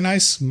to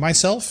organize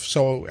myself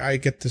so I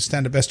get to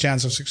stand the best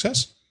chance of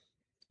success?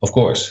 Of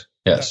course,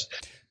 yes.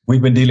 Yeah.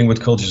 We've been dealing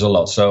with cultures a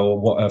lot.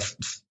 So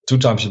 2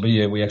 times a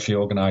year, we actually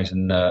organize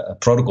a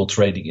protocol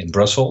training in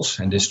Brussels.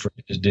 And this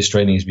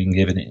training is being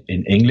given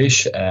in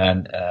English.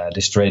 And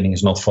this training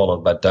is not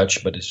followed by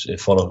Dutch, but it's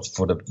followed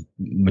for the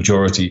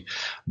majority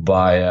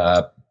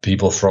by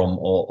people from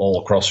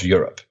all across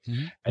Europe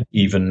and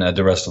even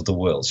the rest of the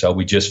world. So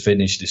we just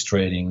finished this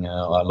training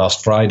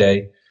last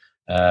Friday,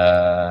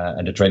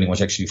 and the training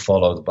was actually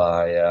followed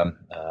by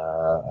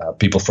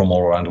people from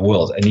all around the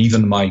world. And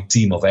even my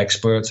team of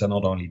experts are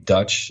not only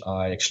Dutch.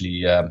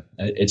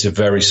 It's a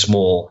very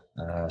small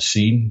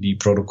scene, the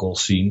protocol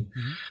scene.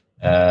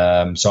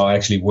 So I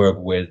actually work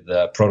with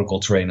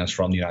protocol trainers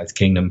from the United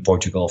Kingdom,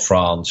 Portugal,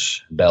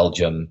 France,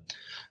 Belgium,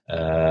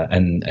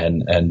 and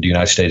the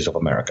United States of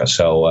America.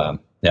 So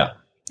yeah.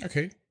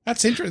 Okay,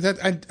 that's interesting.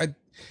 That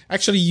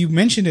actually you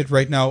mentioned it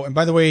right now. And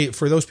by the way,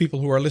 for those people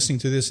who are listening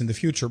to this in the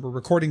future, we're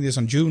recording this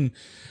on June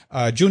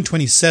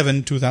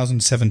 27,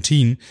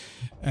 2017,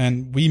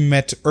 and we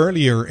met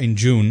earlier in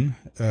June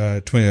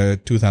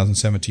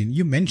 2017.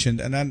 You mentioned,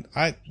 and then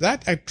I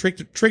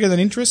triggered an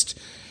interest.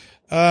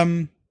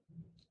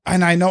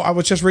 And I know I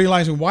was just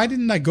realizing, why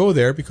didn't I go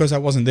there? Because I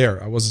wasn't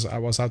there. I was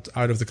out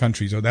of the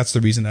country. So that's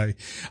the reason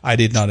I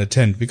did not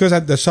attend, because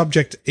the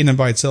subject in and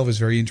by itself is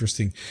very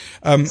interesting.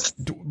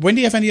 When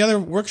do you have any other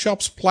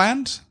workshops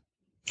planned?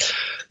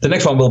 The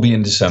next one will be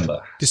in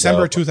December.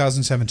 December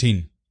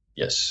 2017.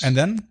 Yes. And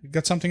then you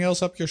got something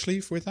else up your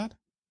sleeve with that?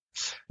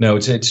 No,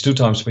 it's 2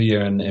 times per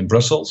year in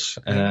Brussels,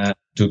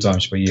 2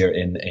 times per year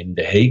in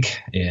The Hague.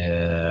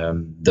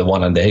 The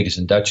one in The Hague is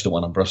in Dutch, the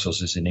one in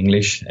Brussels is in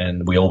English,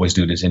 and we always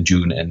do this in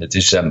June and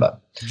December.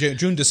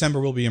 June, December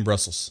will be in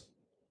Brussels.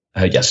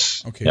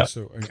 Yes. Okay. Yeah.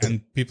 So,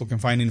 and people can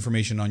find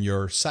information on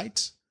your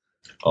site.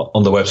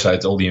 On the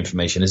website, all the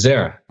information is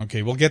there.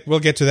 Okay, we'll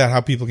get to that, how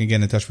people can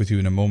get in touch with you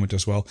in a moment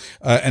as well.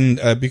 And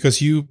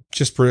because you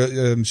just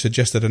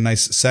suggested a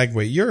nice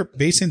segue, you're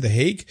based in The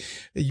Hague,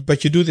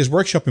 but you do this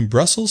workshop in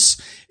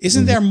Brussels.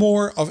 Isn't there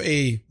more of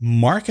a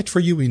market for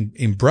you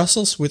in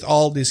Brussels with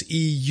all these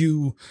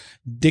EU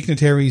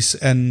dignitaries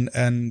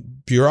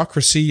and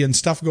bureaucracy and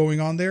stuff going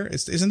on there?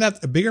 Isn't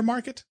that a bigger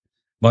market?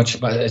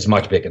 It's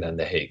much bigger than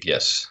The Hague,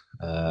 yes.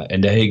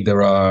 In The Hague,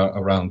 there are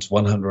around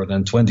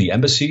 120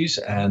 embassies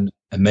and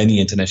many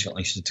international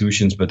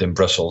institutions, but in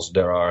Brussels,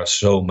 there are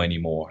so many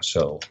more.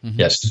 So,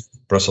 yes,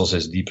 Brussels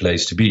is the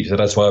place to be. So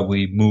that's why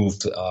we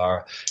moved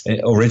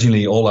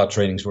originally all our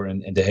trainings were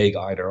in The Hague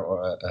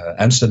or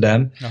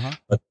Amsterdam,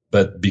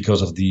 but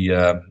because of the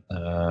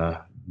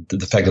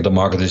fact that the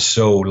market is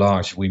so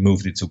large, we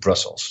moved it to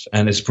Brussels.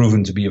 And it's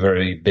proven to be a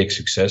very big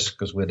success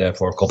because we're there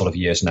for a couple of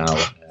years now.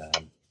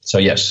 So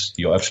yes,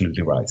 you're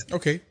absolutely right.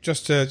 Okay,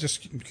 just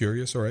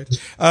curious. All right.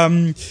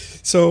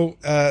 So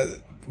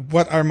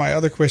what are my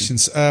other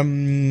questions?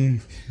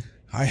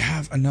 I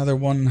have another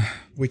one,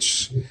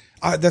 which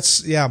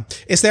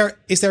Is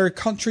there a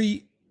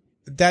country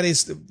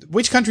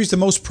which country is the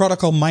most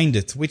protocol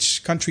minded?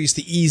 Which country is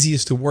the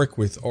easiest to work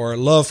with or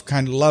love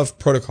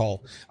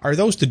protocol? Are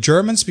those the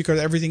Germans because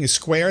everything is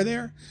square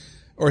there,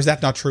 or is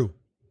that not true?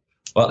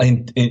 Well,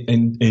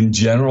 in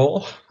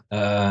general.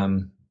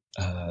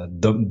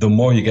 The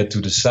more you get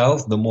to the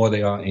south, the more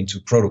they are into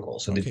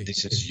protocols. And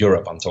this is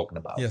Europe I'm talking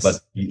about. Yes.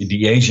 But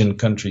the Asian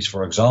countries,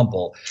 for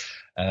example,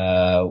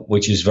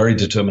 which is very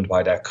determined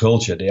by their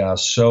culture, they are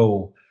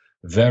so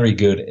very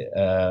good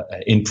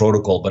in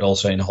protocol, but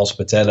also in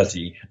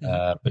hospitality.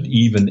 But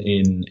even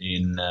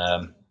in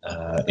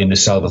the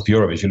south of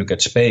Europe, if you look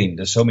at Spain,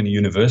 there's so many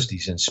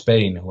universities in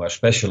Spain who are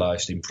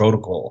specialized in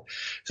protocol.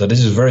 So this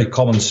is a very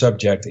common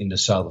subject in the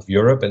south of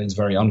Europe, and it's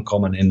very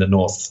uncommon in the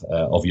north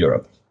of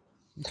Europe.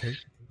 Okay.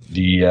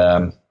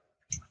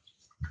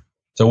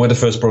 So we're the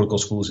first protocol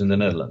schools in the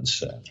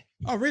Netherlands.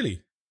 Oh,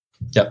 really?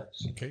 Yeah,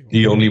 okay.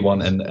 The only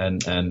one,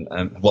 and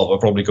well, we're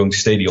probably going to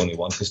stay the only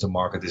one because the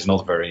market is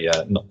not very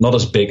not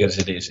as big as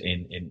it is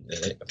in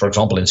for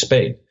example, in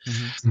Spain.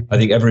 I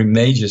think every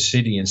major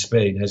city in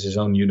Spain has its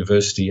own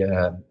university,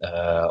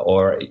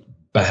 or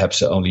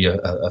perhaps only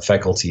a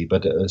faculty,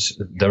 but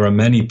there are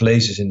many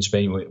places in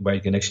Spain where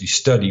you can actually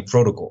study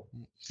protocol.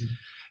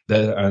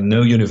 There are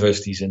no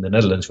universities in the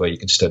Netherlands where you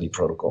can study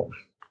protocol.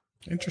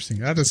 Interesting.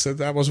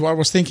 That was what I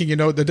was thinking. In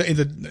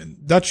the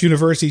Dutch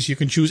universities, you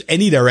can choose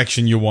any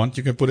direction you want.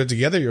 You can put it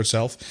together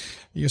yourself.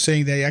 You're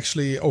saying they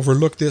actually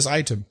overlook this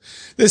item.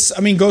 This,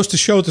 goes to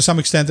show to some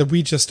extent that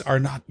we just are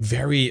not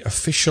very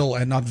official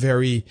and not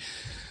very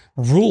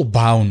rule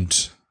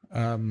bound,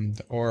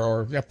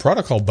 or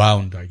protocol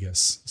bound, I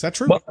guess. Is that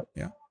true? Well,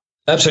 yeah.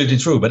 Absolutely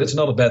true, but it's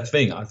not a bad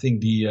thing. I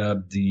think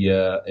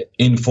the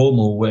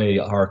informal way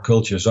our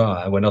cultures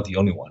are, and we're not the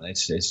only one.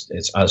 It's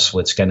us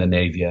with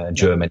Scandinavia and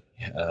Germany.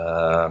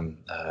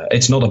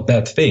 It's not a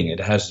bad thing.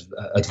 It has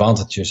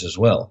advantages as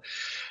well.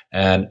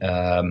 And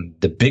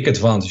the big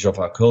advantage of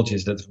our culture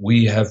is that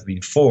we have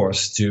been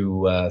forced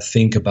to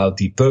think about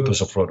the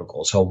purpose of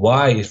protocol. So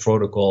why is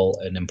protocol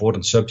an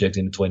important subject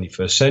in the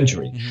 21st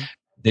century? Mm-hmm.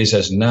 This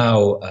has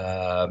now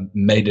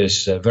made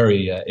us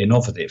very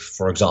innovative,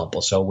 for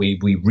example. So we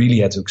really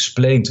had to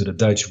explain to the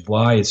Dutch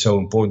why it's so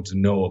important to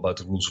know about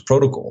the rules of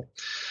protocol.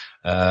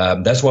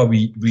 That's why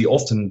we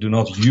often do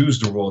not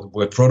use the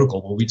word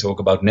protocol when we talk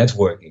about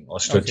networking or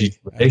strategic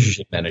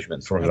relationship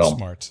management, for example.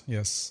 Smart,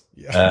 yes.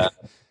 Yeah.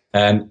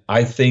 And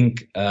I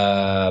think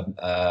that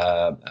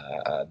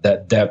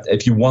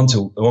if you want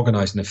to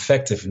organize an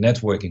effective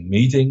networking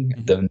meeting,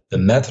 the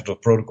method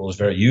of protocol is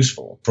very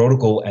useful.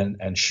 Protocol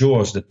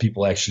ensures that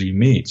people actually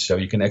meet. So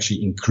you can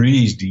actually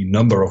increase the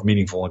number of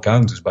meaningful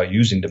encounters by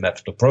using the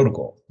method of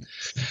protocol.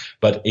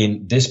 But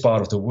in this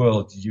part of the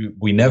world,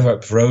 we never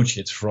approach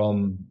it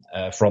from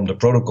the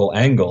protocol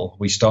angle.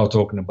 We start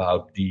talking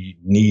about the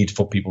need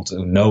for people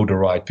to know the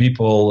right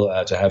people,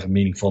 to have a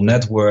meaningful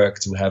network,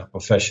 to have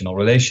professional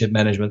relationship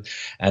management.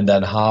 And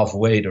then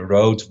halfway the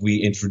road, we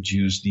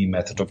introduce the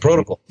method of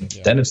protocol.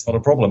 Yeah. Then it's not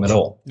a problem at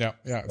all. Yeah.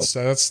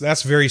 So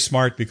that's very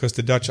smart, because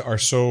the Dutch are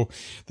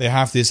they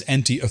have this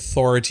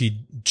anti-authority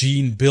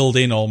gene built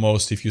in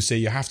almost. If you say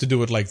you have to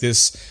do it like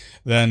this,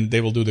 then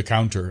they will do the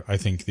counter. I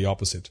think the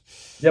opposite.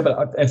 Yeah,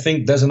 but I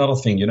think there's another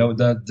thing,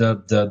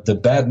 the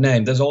bad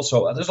name. There's a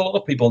lot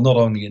of people, not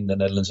only in the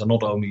Netherlands and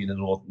not only in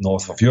the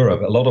north of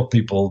Europe. A lot of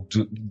people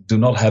do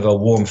not have a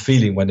warm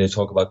feeling when they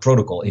talk about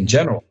protocol in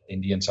general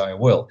in the entire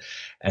world.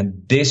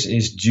 And this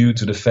is due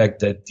to the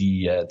fact that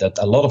that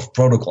a lot of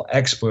protocol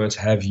experts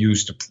have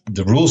used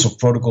the rules of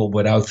protocol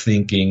without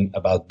thinking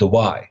about the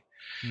why.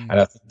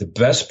 And I think the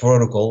best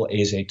protocol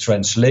is a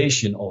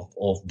translation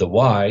of the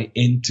why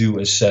into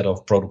a set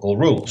of protocol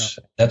rules.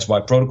 Yeah. That's why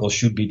protocol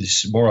should be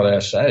more or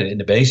less, in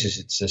the basis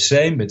it's the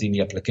same, but in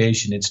the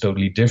application it's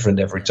totally different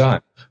every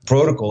time.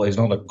 Protocol is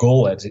not a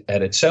goal at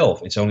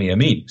itself, it's only a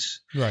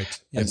means. Right,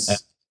 yes.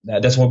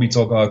 And that's why we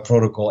talk about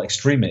protocol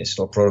extremists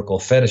or protocol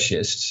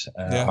fetishists.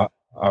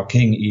 Our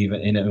king even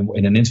in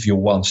an interview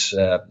once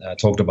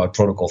talked about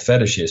protocol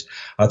fetishists.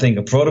 I think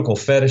a protocol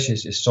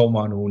fetishist is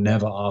someone who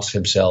never asks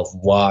himself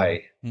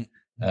why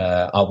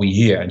are we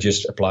here and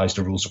just applies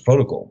the rules of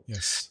protocol.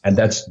 Yes. And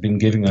that's been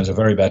giving us a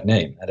very bad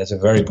name, and that's a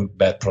very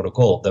bad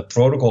protocol. The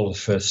protocol of the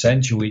first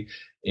century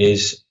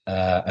is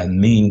a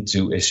mean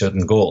to a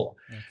certain goal.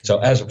 Okay. So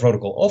as a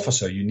protocol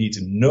officer, you need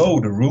to know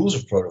the rules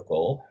of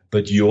protocol,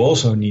 but you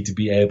also need to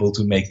be able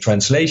to make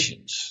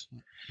translations.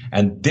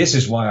 And this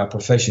is why our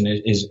profession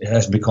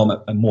has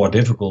become more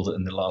difficult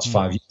in the last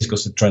 5 years,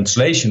 because the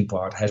translation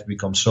part has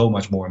become so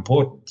much more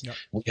important. Yep.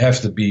 We have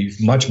to be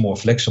much more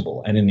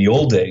flexible. And in the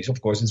old days,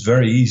 of course, it's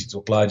very easy to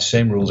apply the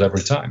same rules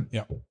every time.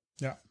 Yeah.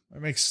 It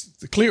makes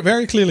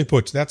very clearly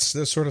put. That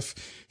sort of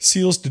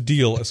seals the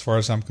deal as far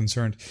as I'm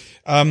concerned.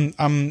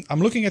 I'm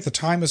looking at the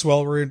time as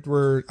well.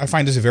 I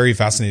find this a very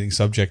fascinating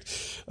subject.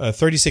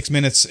 36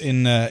 minutes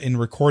in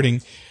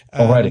recording.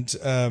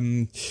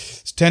 And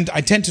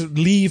I tend to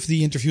leave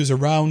the interviews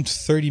around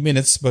 30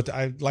 minutes, but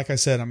like I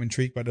said, I'm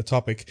intrigued by the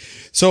topic.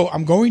 So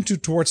I'm going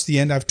towards the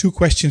end. I have 2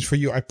 questions for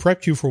you. I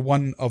prepped you for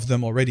one of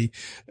them already.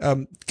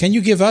 Can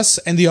you give us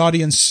and the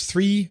audience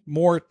 3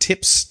 more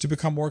tips to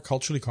become more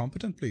culturally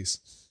competent, please?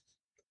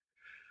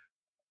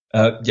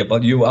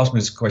 But you asked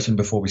me this question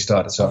before we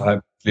started, so I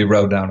actually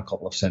wrote down a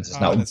couple of sentences.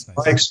 Now, that's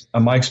nice.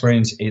 my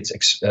experience,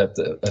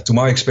 to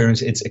my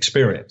experience, it's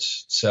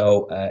experience.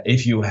 So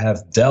if you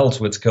have dealt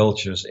with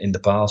cultures in the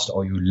past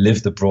or you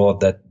lived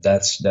abroad,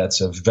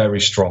 that's a very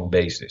strong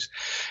basis.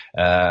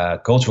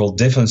 Cultural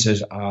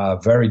differences are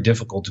very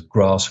difficult to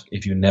grasp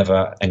if you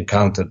never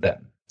encountered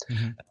them.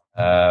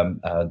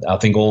 Mm-hmm. I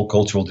think all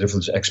cultural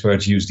difference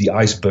experts use the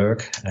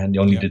iceberg, and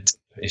only the tip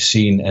is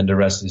seen and the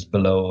rest is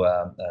below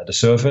the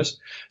surface.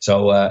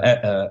 So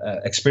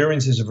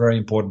experience is a very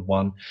important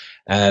one,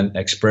 and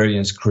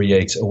experience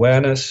creates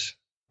awareness,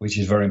 which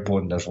is very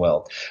important as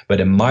well. But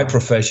in my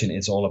profession,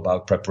 it's all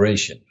about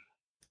preparation.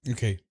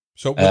 Okay.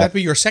 So will that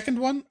be your second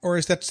one, or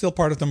is that still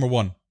part of number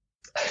 1?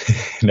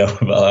 No,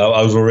 well,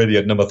 I was already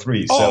at number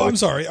 3. Oh, so I'm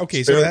sorry.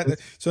 Okay,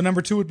 so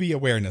number 2 would be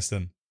awareness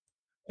then.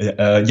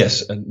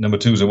 Yes, number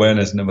 2 is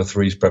awareness. Number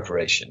 3 is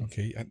preparation.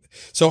 Okay,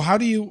 so how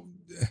do you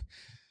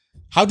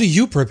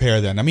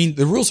prepare then? I mean,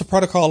 the rules of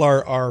protocol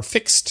are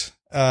fixed,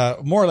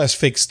 more or less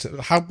fixed.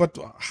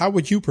 How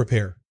would you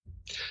prepare?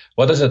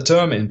 Well, there's a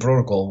term in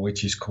protocol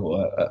which is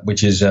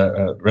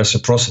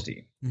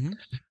reciprocity. Mm-hmm.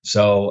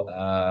 So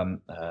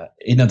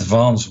in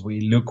advance,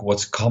 we look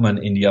what's common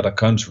in the other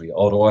country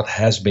or what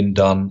has been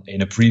done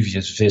in a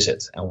previous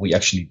visit, and we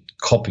actually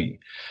copy.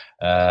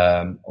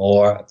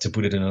 Or to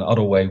put it in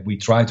another way, we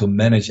try to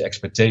manage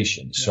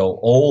expectations. Yeah. So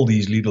all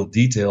these little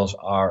details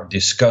are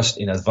discussed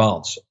in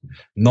advance,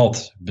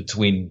 not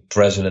between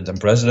president and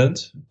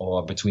president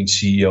or between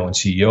CEO and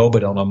CEO,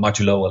 but on a much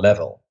lower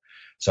level.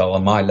 So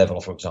on my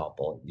level, for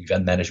example,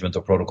 event management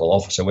or protocol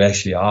officer, we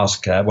actually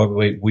ask,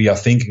 we are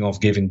thinking of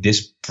giving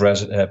this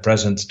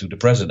present to the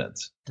president.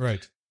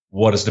 Right.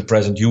 What is the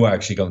present you are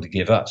actually going to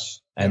give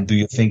us? And do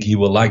you think he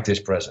will like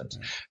this present?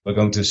 Yeah. We're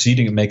going to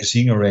make a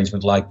seating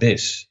arrangement like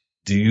this.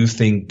 Do you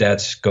think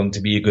that's going to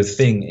be a good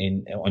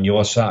thing on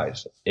your side?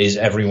 Is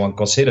everyone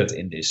considered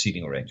in this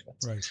seating arrangement?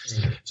 Right.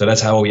 So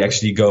that's how we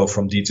actually go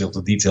from detail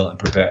to detail and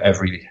prepare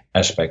every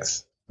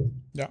aspect.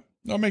 Yeah.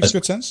 That makes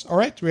good sense. All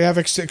right. We have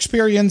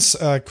experience,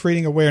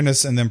 creating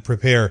awareness, and then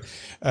prepare.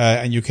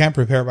 And you can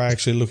prepare by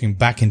actually looking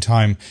back in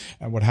time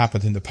at what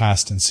happened in the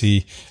past and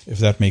see if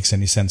that makes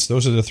any sense.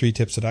 Those are the 3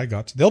 tips that I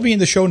got. They'll be in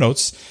the show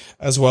notes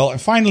as well.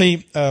 And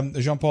finally,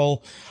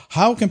 Jean-Paul,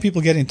 how can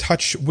people get in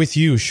touch with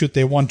you should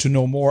they want to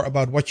know more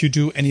about what you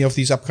do, any of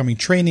these upcoming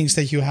trainings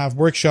that you have,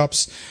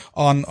 workshops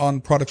on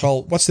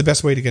protocol? What's the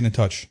best way to get in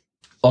touch?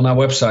 On our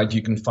website,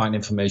 you can find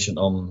information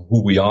on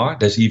who we are.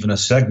 There's even a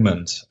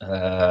segment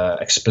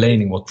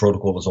explaining what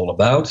protocol is all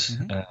about.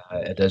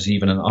 Mm-hmm. There's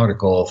even an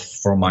article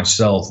from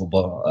myself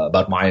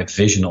about my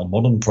vision on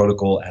modern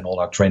protocol, and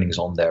all our trainings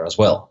on there as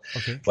well.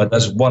 Okay. But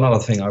there's one other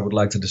thing I would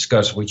like to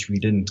discuss, which we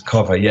didn't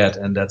cover yet,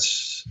 and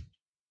that's...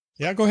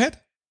 Yeah, go ahead.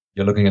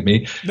 You're looking at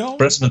me. No.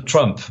 President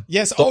Trump.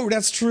 Yes. Oh,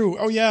 that's true.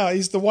 Oh, yeah.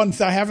 He's the one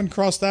that I haven't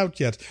crossed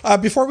out yet.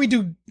 Before we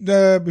do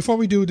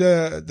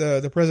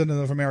the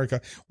President of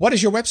America, what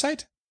is your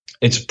website?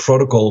 It's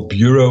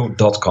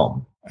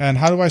protocolbureau.com. And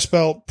how do I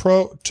spell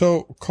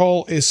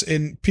protocol? Is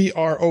in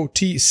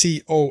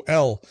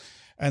PROTCOL,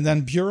 and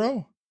then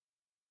bureau.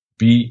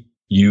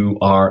 BUREAU.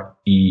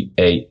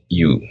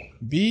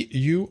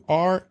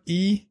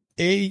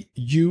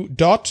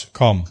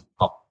 BUREAU.com.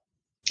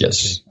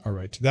 Yes. Okay. All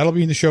right. That'll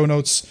be in the show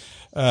notes.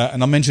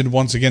 And I'll mention it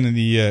once again in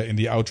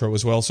the outro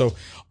as well. So,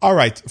 all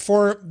right.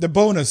 For the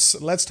bonus,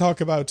 let's talk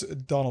about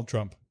Donald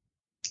Trump.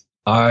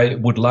 I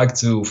would like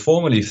to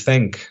formally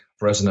thank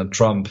President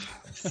Trump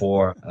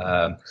for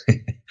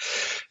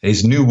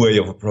his new way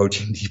of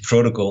approaching the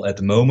protocol at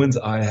the moment.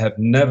 I have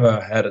never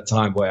had a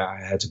time where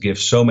I had to give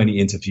so many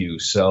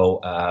interviews. So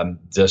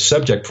the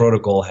subject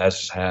protocol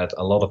has had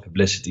a lot of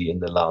publicity in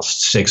the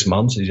last 6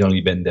 months. He's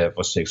only been there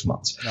for 6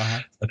 months. Uh-huh.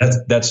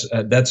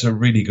 That's a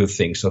really good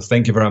thing. So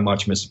thank you very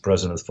much, Mr.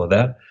 President, for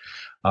that.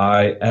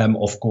 I am,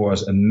 of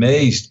course,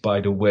 amazed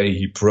by the way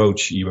he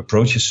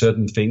approaches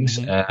certain things.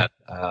 Mm-hmm. And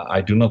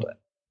I do not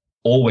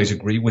always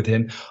agree with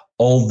him.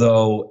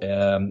 Although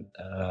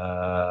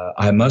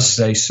I must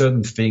say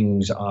certain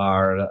things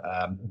are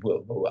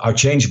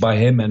changed by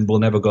him and will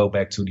never go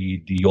back to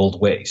the old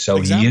way. So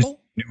He is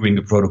renewing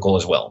the protocol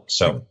as well.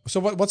 So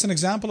what's an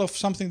example of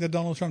something that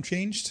Donald Trump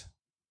changed?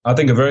 I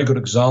think a very good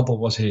example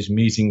was his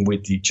meeting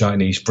with the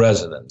Chinese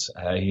president.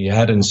 He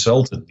had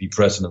insulted the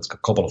president a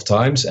couple of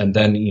times, and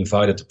then he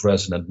invited the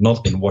president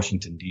not in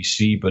Washington,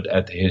 D.C., but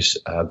at his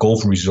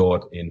golf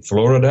resort in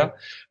Florida,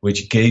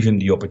 which gave him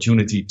the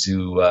opportunity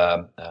to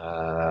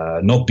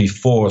not be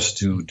forced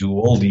to do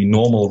all the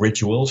normal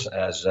rituals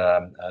as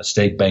a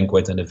state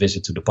banquet and a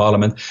visit to the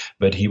parliament,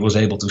 but he was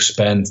able to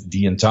spend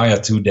the entire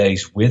 2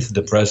 days with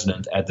the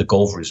president at the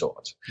golf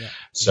resort. Yeah.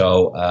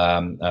 So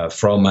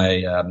from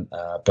a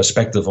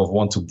perspective of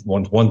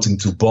wanting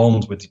to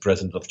bond with the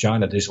president of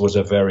China, this was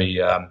a very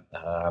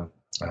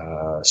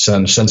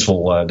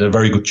sensible, a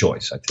very good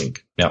choice, I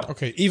think. Yeah.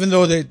 Okay. Even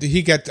though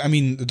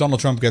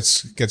Donald Trump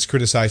gets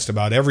criticized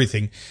about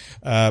everything,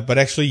 but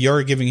actually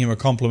you're giving him a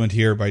compliment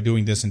here by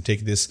doing this and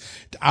taking this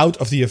out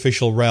of the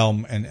official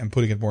realm and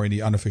putting it more in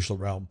the unofficial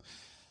realm.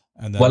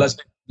 And then, well,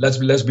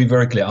 let's be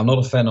very clear. I'm not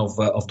a fan of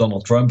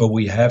Donald Trump, but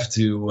we have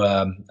to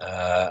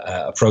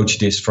approach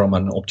this from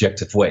an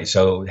objective way.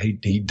 So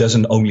he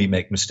doesn't only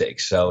make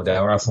mistakes. So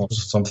there are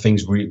some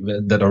things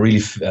that are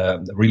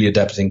really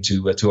adapting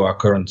to our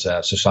current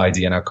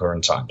society and our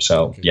current time.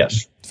 So okay.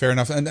 Yes. Fair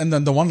enough. And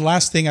then the one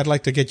last thing I'd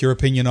like to get your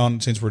opinion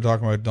on, since we're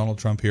talking about Donald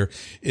Trump here,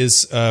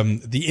 is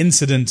the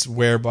incident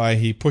whereby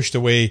he pushed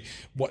away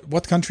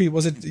what country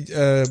was it?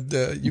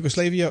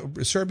 Yugoslavia,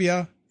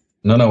 Serbia?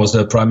 No, it was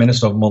the Prime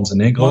Minister of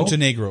Montenegro.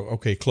 Montenegro,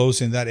 okay,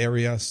 close in that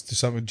area, to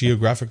some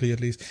geographically at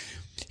least.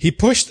 He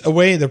pushed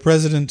away the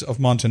president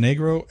of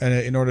Montenegro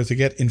in order to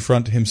get in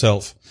front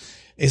himself.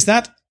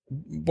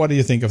 What do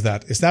you think of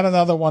that? Is that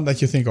another one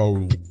that you think,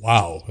 oh,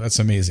 wow, that's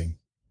amazing?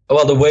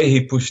 Well, the way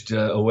he pushed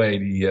away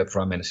the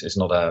prime minister is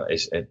not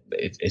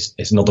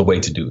the way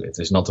to do it.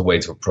 It's not the way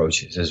to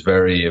approach it. It's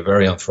very,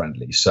 very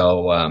unfriendly.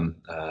 So,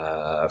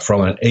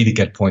 from an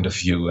etiquette point of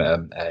view,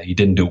 he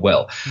didn't do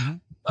well. Mm-hmm.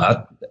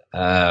 But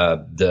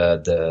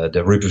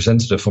the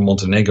representative for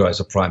Montenegro as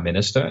a prime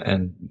minister,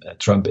 and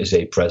Trump is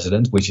a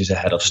president, which is a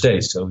head of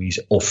state. So he's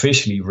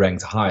officially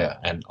ranked higher.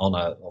 And on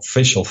an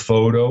official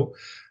photo,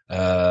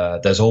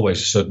 there's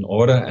always a certain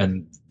order,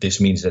 and this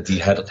means that the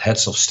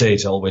heads of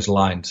states are always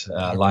lined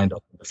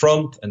up in the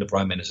front, and the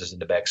prime minister's in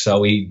the back.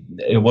 So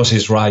it was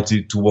his right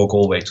to walk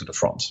all the way to the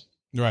front.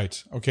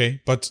 Right. Okay.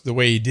 But the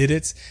way he did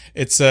it,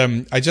 it's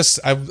I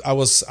told you I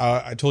was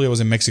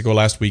in Mexico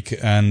last week,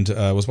 and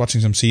was watching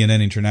some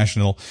CNN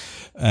International,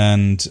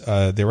 and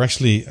they were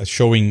actually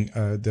showing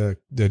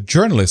the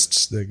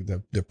journalists,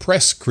 the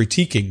press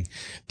critiquing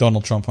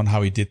Donald Trump on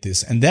how he did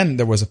this, and then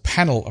there was a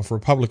panel of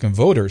Republican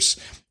voters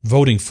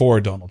voting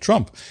for Donald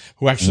Trump,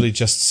 who actually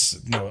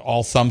just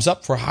all thumbs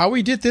up for how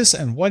he did this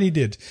and what he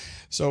did.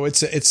 So it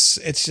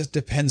just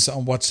depends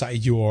on what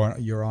side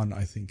you're on,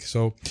 I think.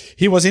 So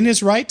he was in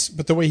his right,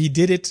 but the way he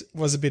did it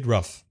was a bit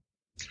rough.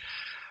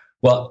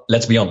 Well,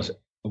 let's be honest.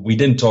 We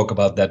didn't talk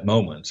about that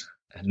moment.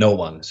 No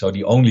one. So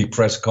the only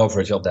press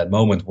coverage of that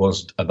moment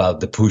was about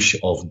the push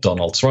of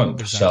Donald Trump.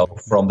 Exactly. So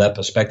from that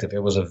perspective,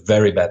 it was a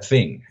very bad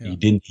thing. Yeah.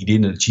 He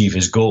didn't achieve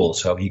his goal.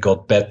 So he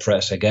got bad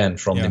press again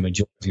from the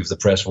majority of the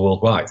press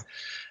worldwide.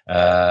 So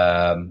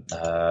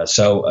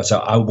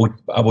I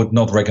would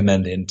not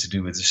recommend him to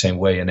do it the same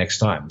way next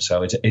time.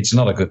 So it's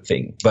not a good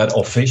thing. But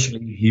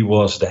officially, he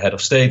was the head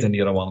of state, and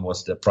the other one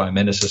was the prime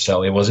minister.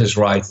 So it was his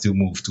right to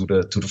move to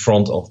the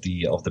front of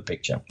the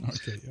picture.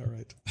 Okay, all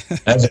right.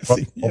 As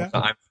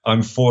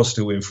I'm forced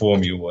to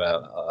inform you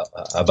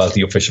about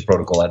the official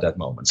protocol at that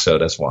moment. So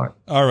that's why.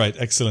 All right,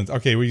 excellent.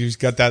 Okay, we just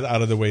got that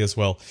out of the way as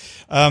well.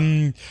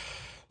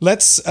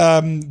 Let's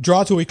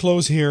draw to a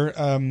close here.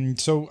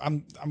 So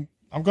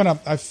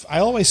I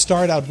always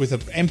start out with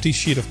an empty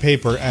sheet of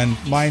paper, and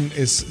mine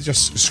is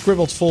just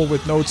scribbled full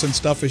with notes and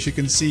stuff, as you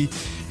can see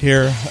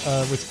here,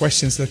 with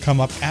questions that come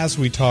up as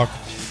we talk.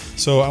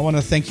 So I want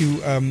to thank you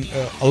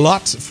a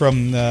lot for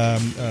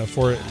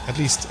at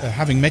least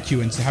having met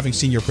you and having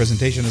seen your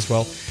presentation as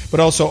well, but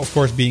also, of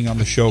course, being on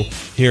the show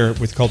here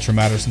with Culture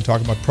Matters and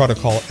talking about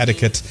protocol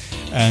etiquette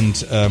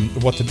and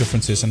what the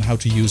difference is and how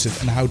to use it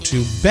and how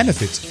to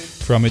benefit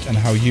from it and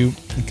how you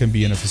can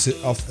be of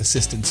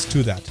assistance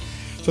to that.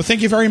 So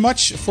thank you very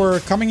much for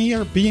coming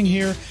here, being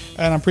here,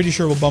 and I'm pretty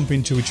sure we'll bump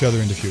into each other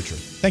in the future.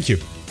 Thank you.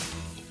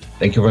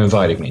 Thank you for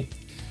inviting me.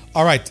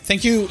 All right.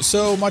 Thank you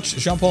so much,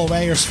 Jean-Paul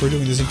Meijers, for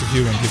doing this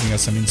interview and giving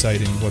us some insight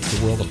in what the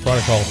world of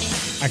protocol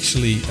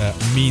actually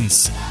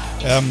means.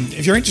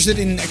 If you're interested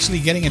in actually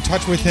getting in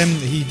touch with him,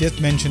 he did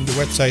mention the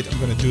website. I'm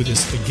going to do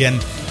this again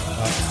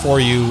for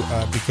you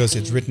because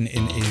it's written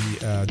in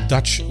a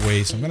Dutch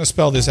way. So I'm going to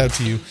spell this out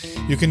to you.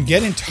 You can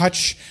get in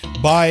touch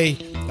by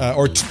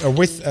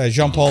with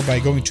Jean-Paul by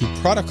going to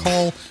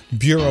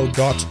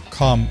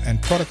protocolbureau.com,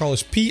 and protocol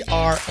is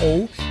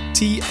PROTOCOL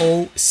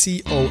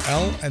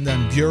and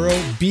then bureau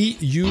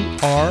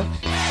BUREAU,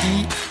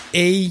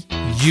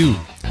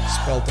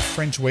 spelled the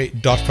French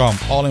way.com,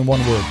 all in one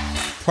word,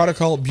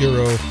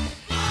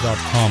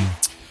 protocolbureau.com.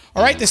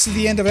 All right, this is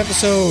the end of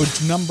episode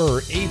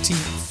number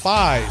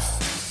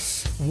 85.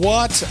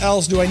 What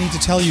else do I need to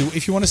tell you?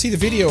 If you want to see the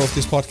video of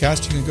this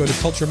podcast, you can go to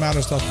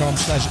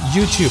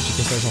culturematters.com/YouTube,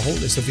 because there's a whole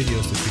list of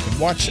videos that you can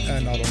watch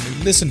and not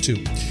only listen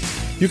to.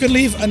 You can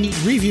leave a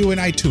review in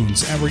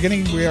iTunes, and we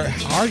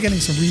are getting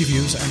some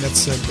reviews, and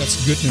that's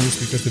good news,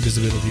 because the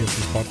visibility of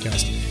this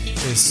podcast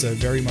is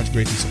very much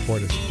greatly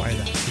supported by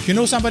that. If you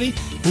know somebody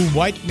who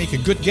might make a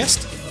good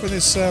guest for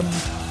this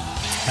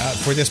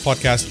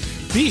podcast,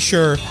 be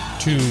sure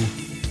to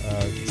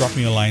drop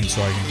me a line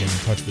so I can get in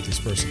touch with this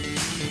person.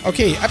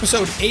 Okay,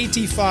 episode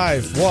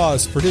 85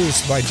 was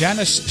produced by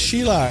Janice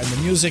Sheila, and the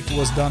music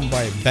was done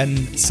by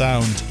Ben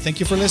Sound.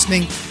 Thank you for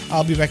listening.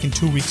 I'll be back in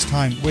 2 weeks'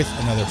 time with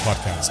another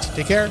podcast.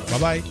 Take care.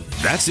 Bye-bye.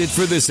 That's it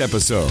for this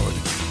episode.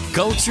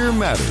 Culture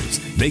Matters,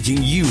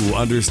 making you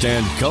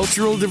understand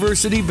cultural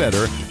diversity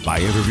better by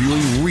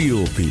interviewing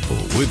real people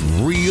with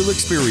real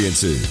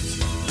experiences.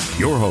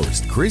 Your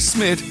host, Chris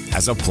Smith,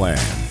 has a plan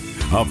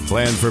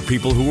for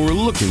people who are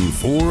looking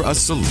for a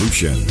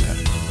solution.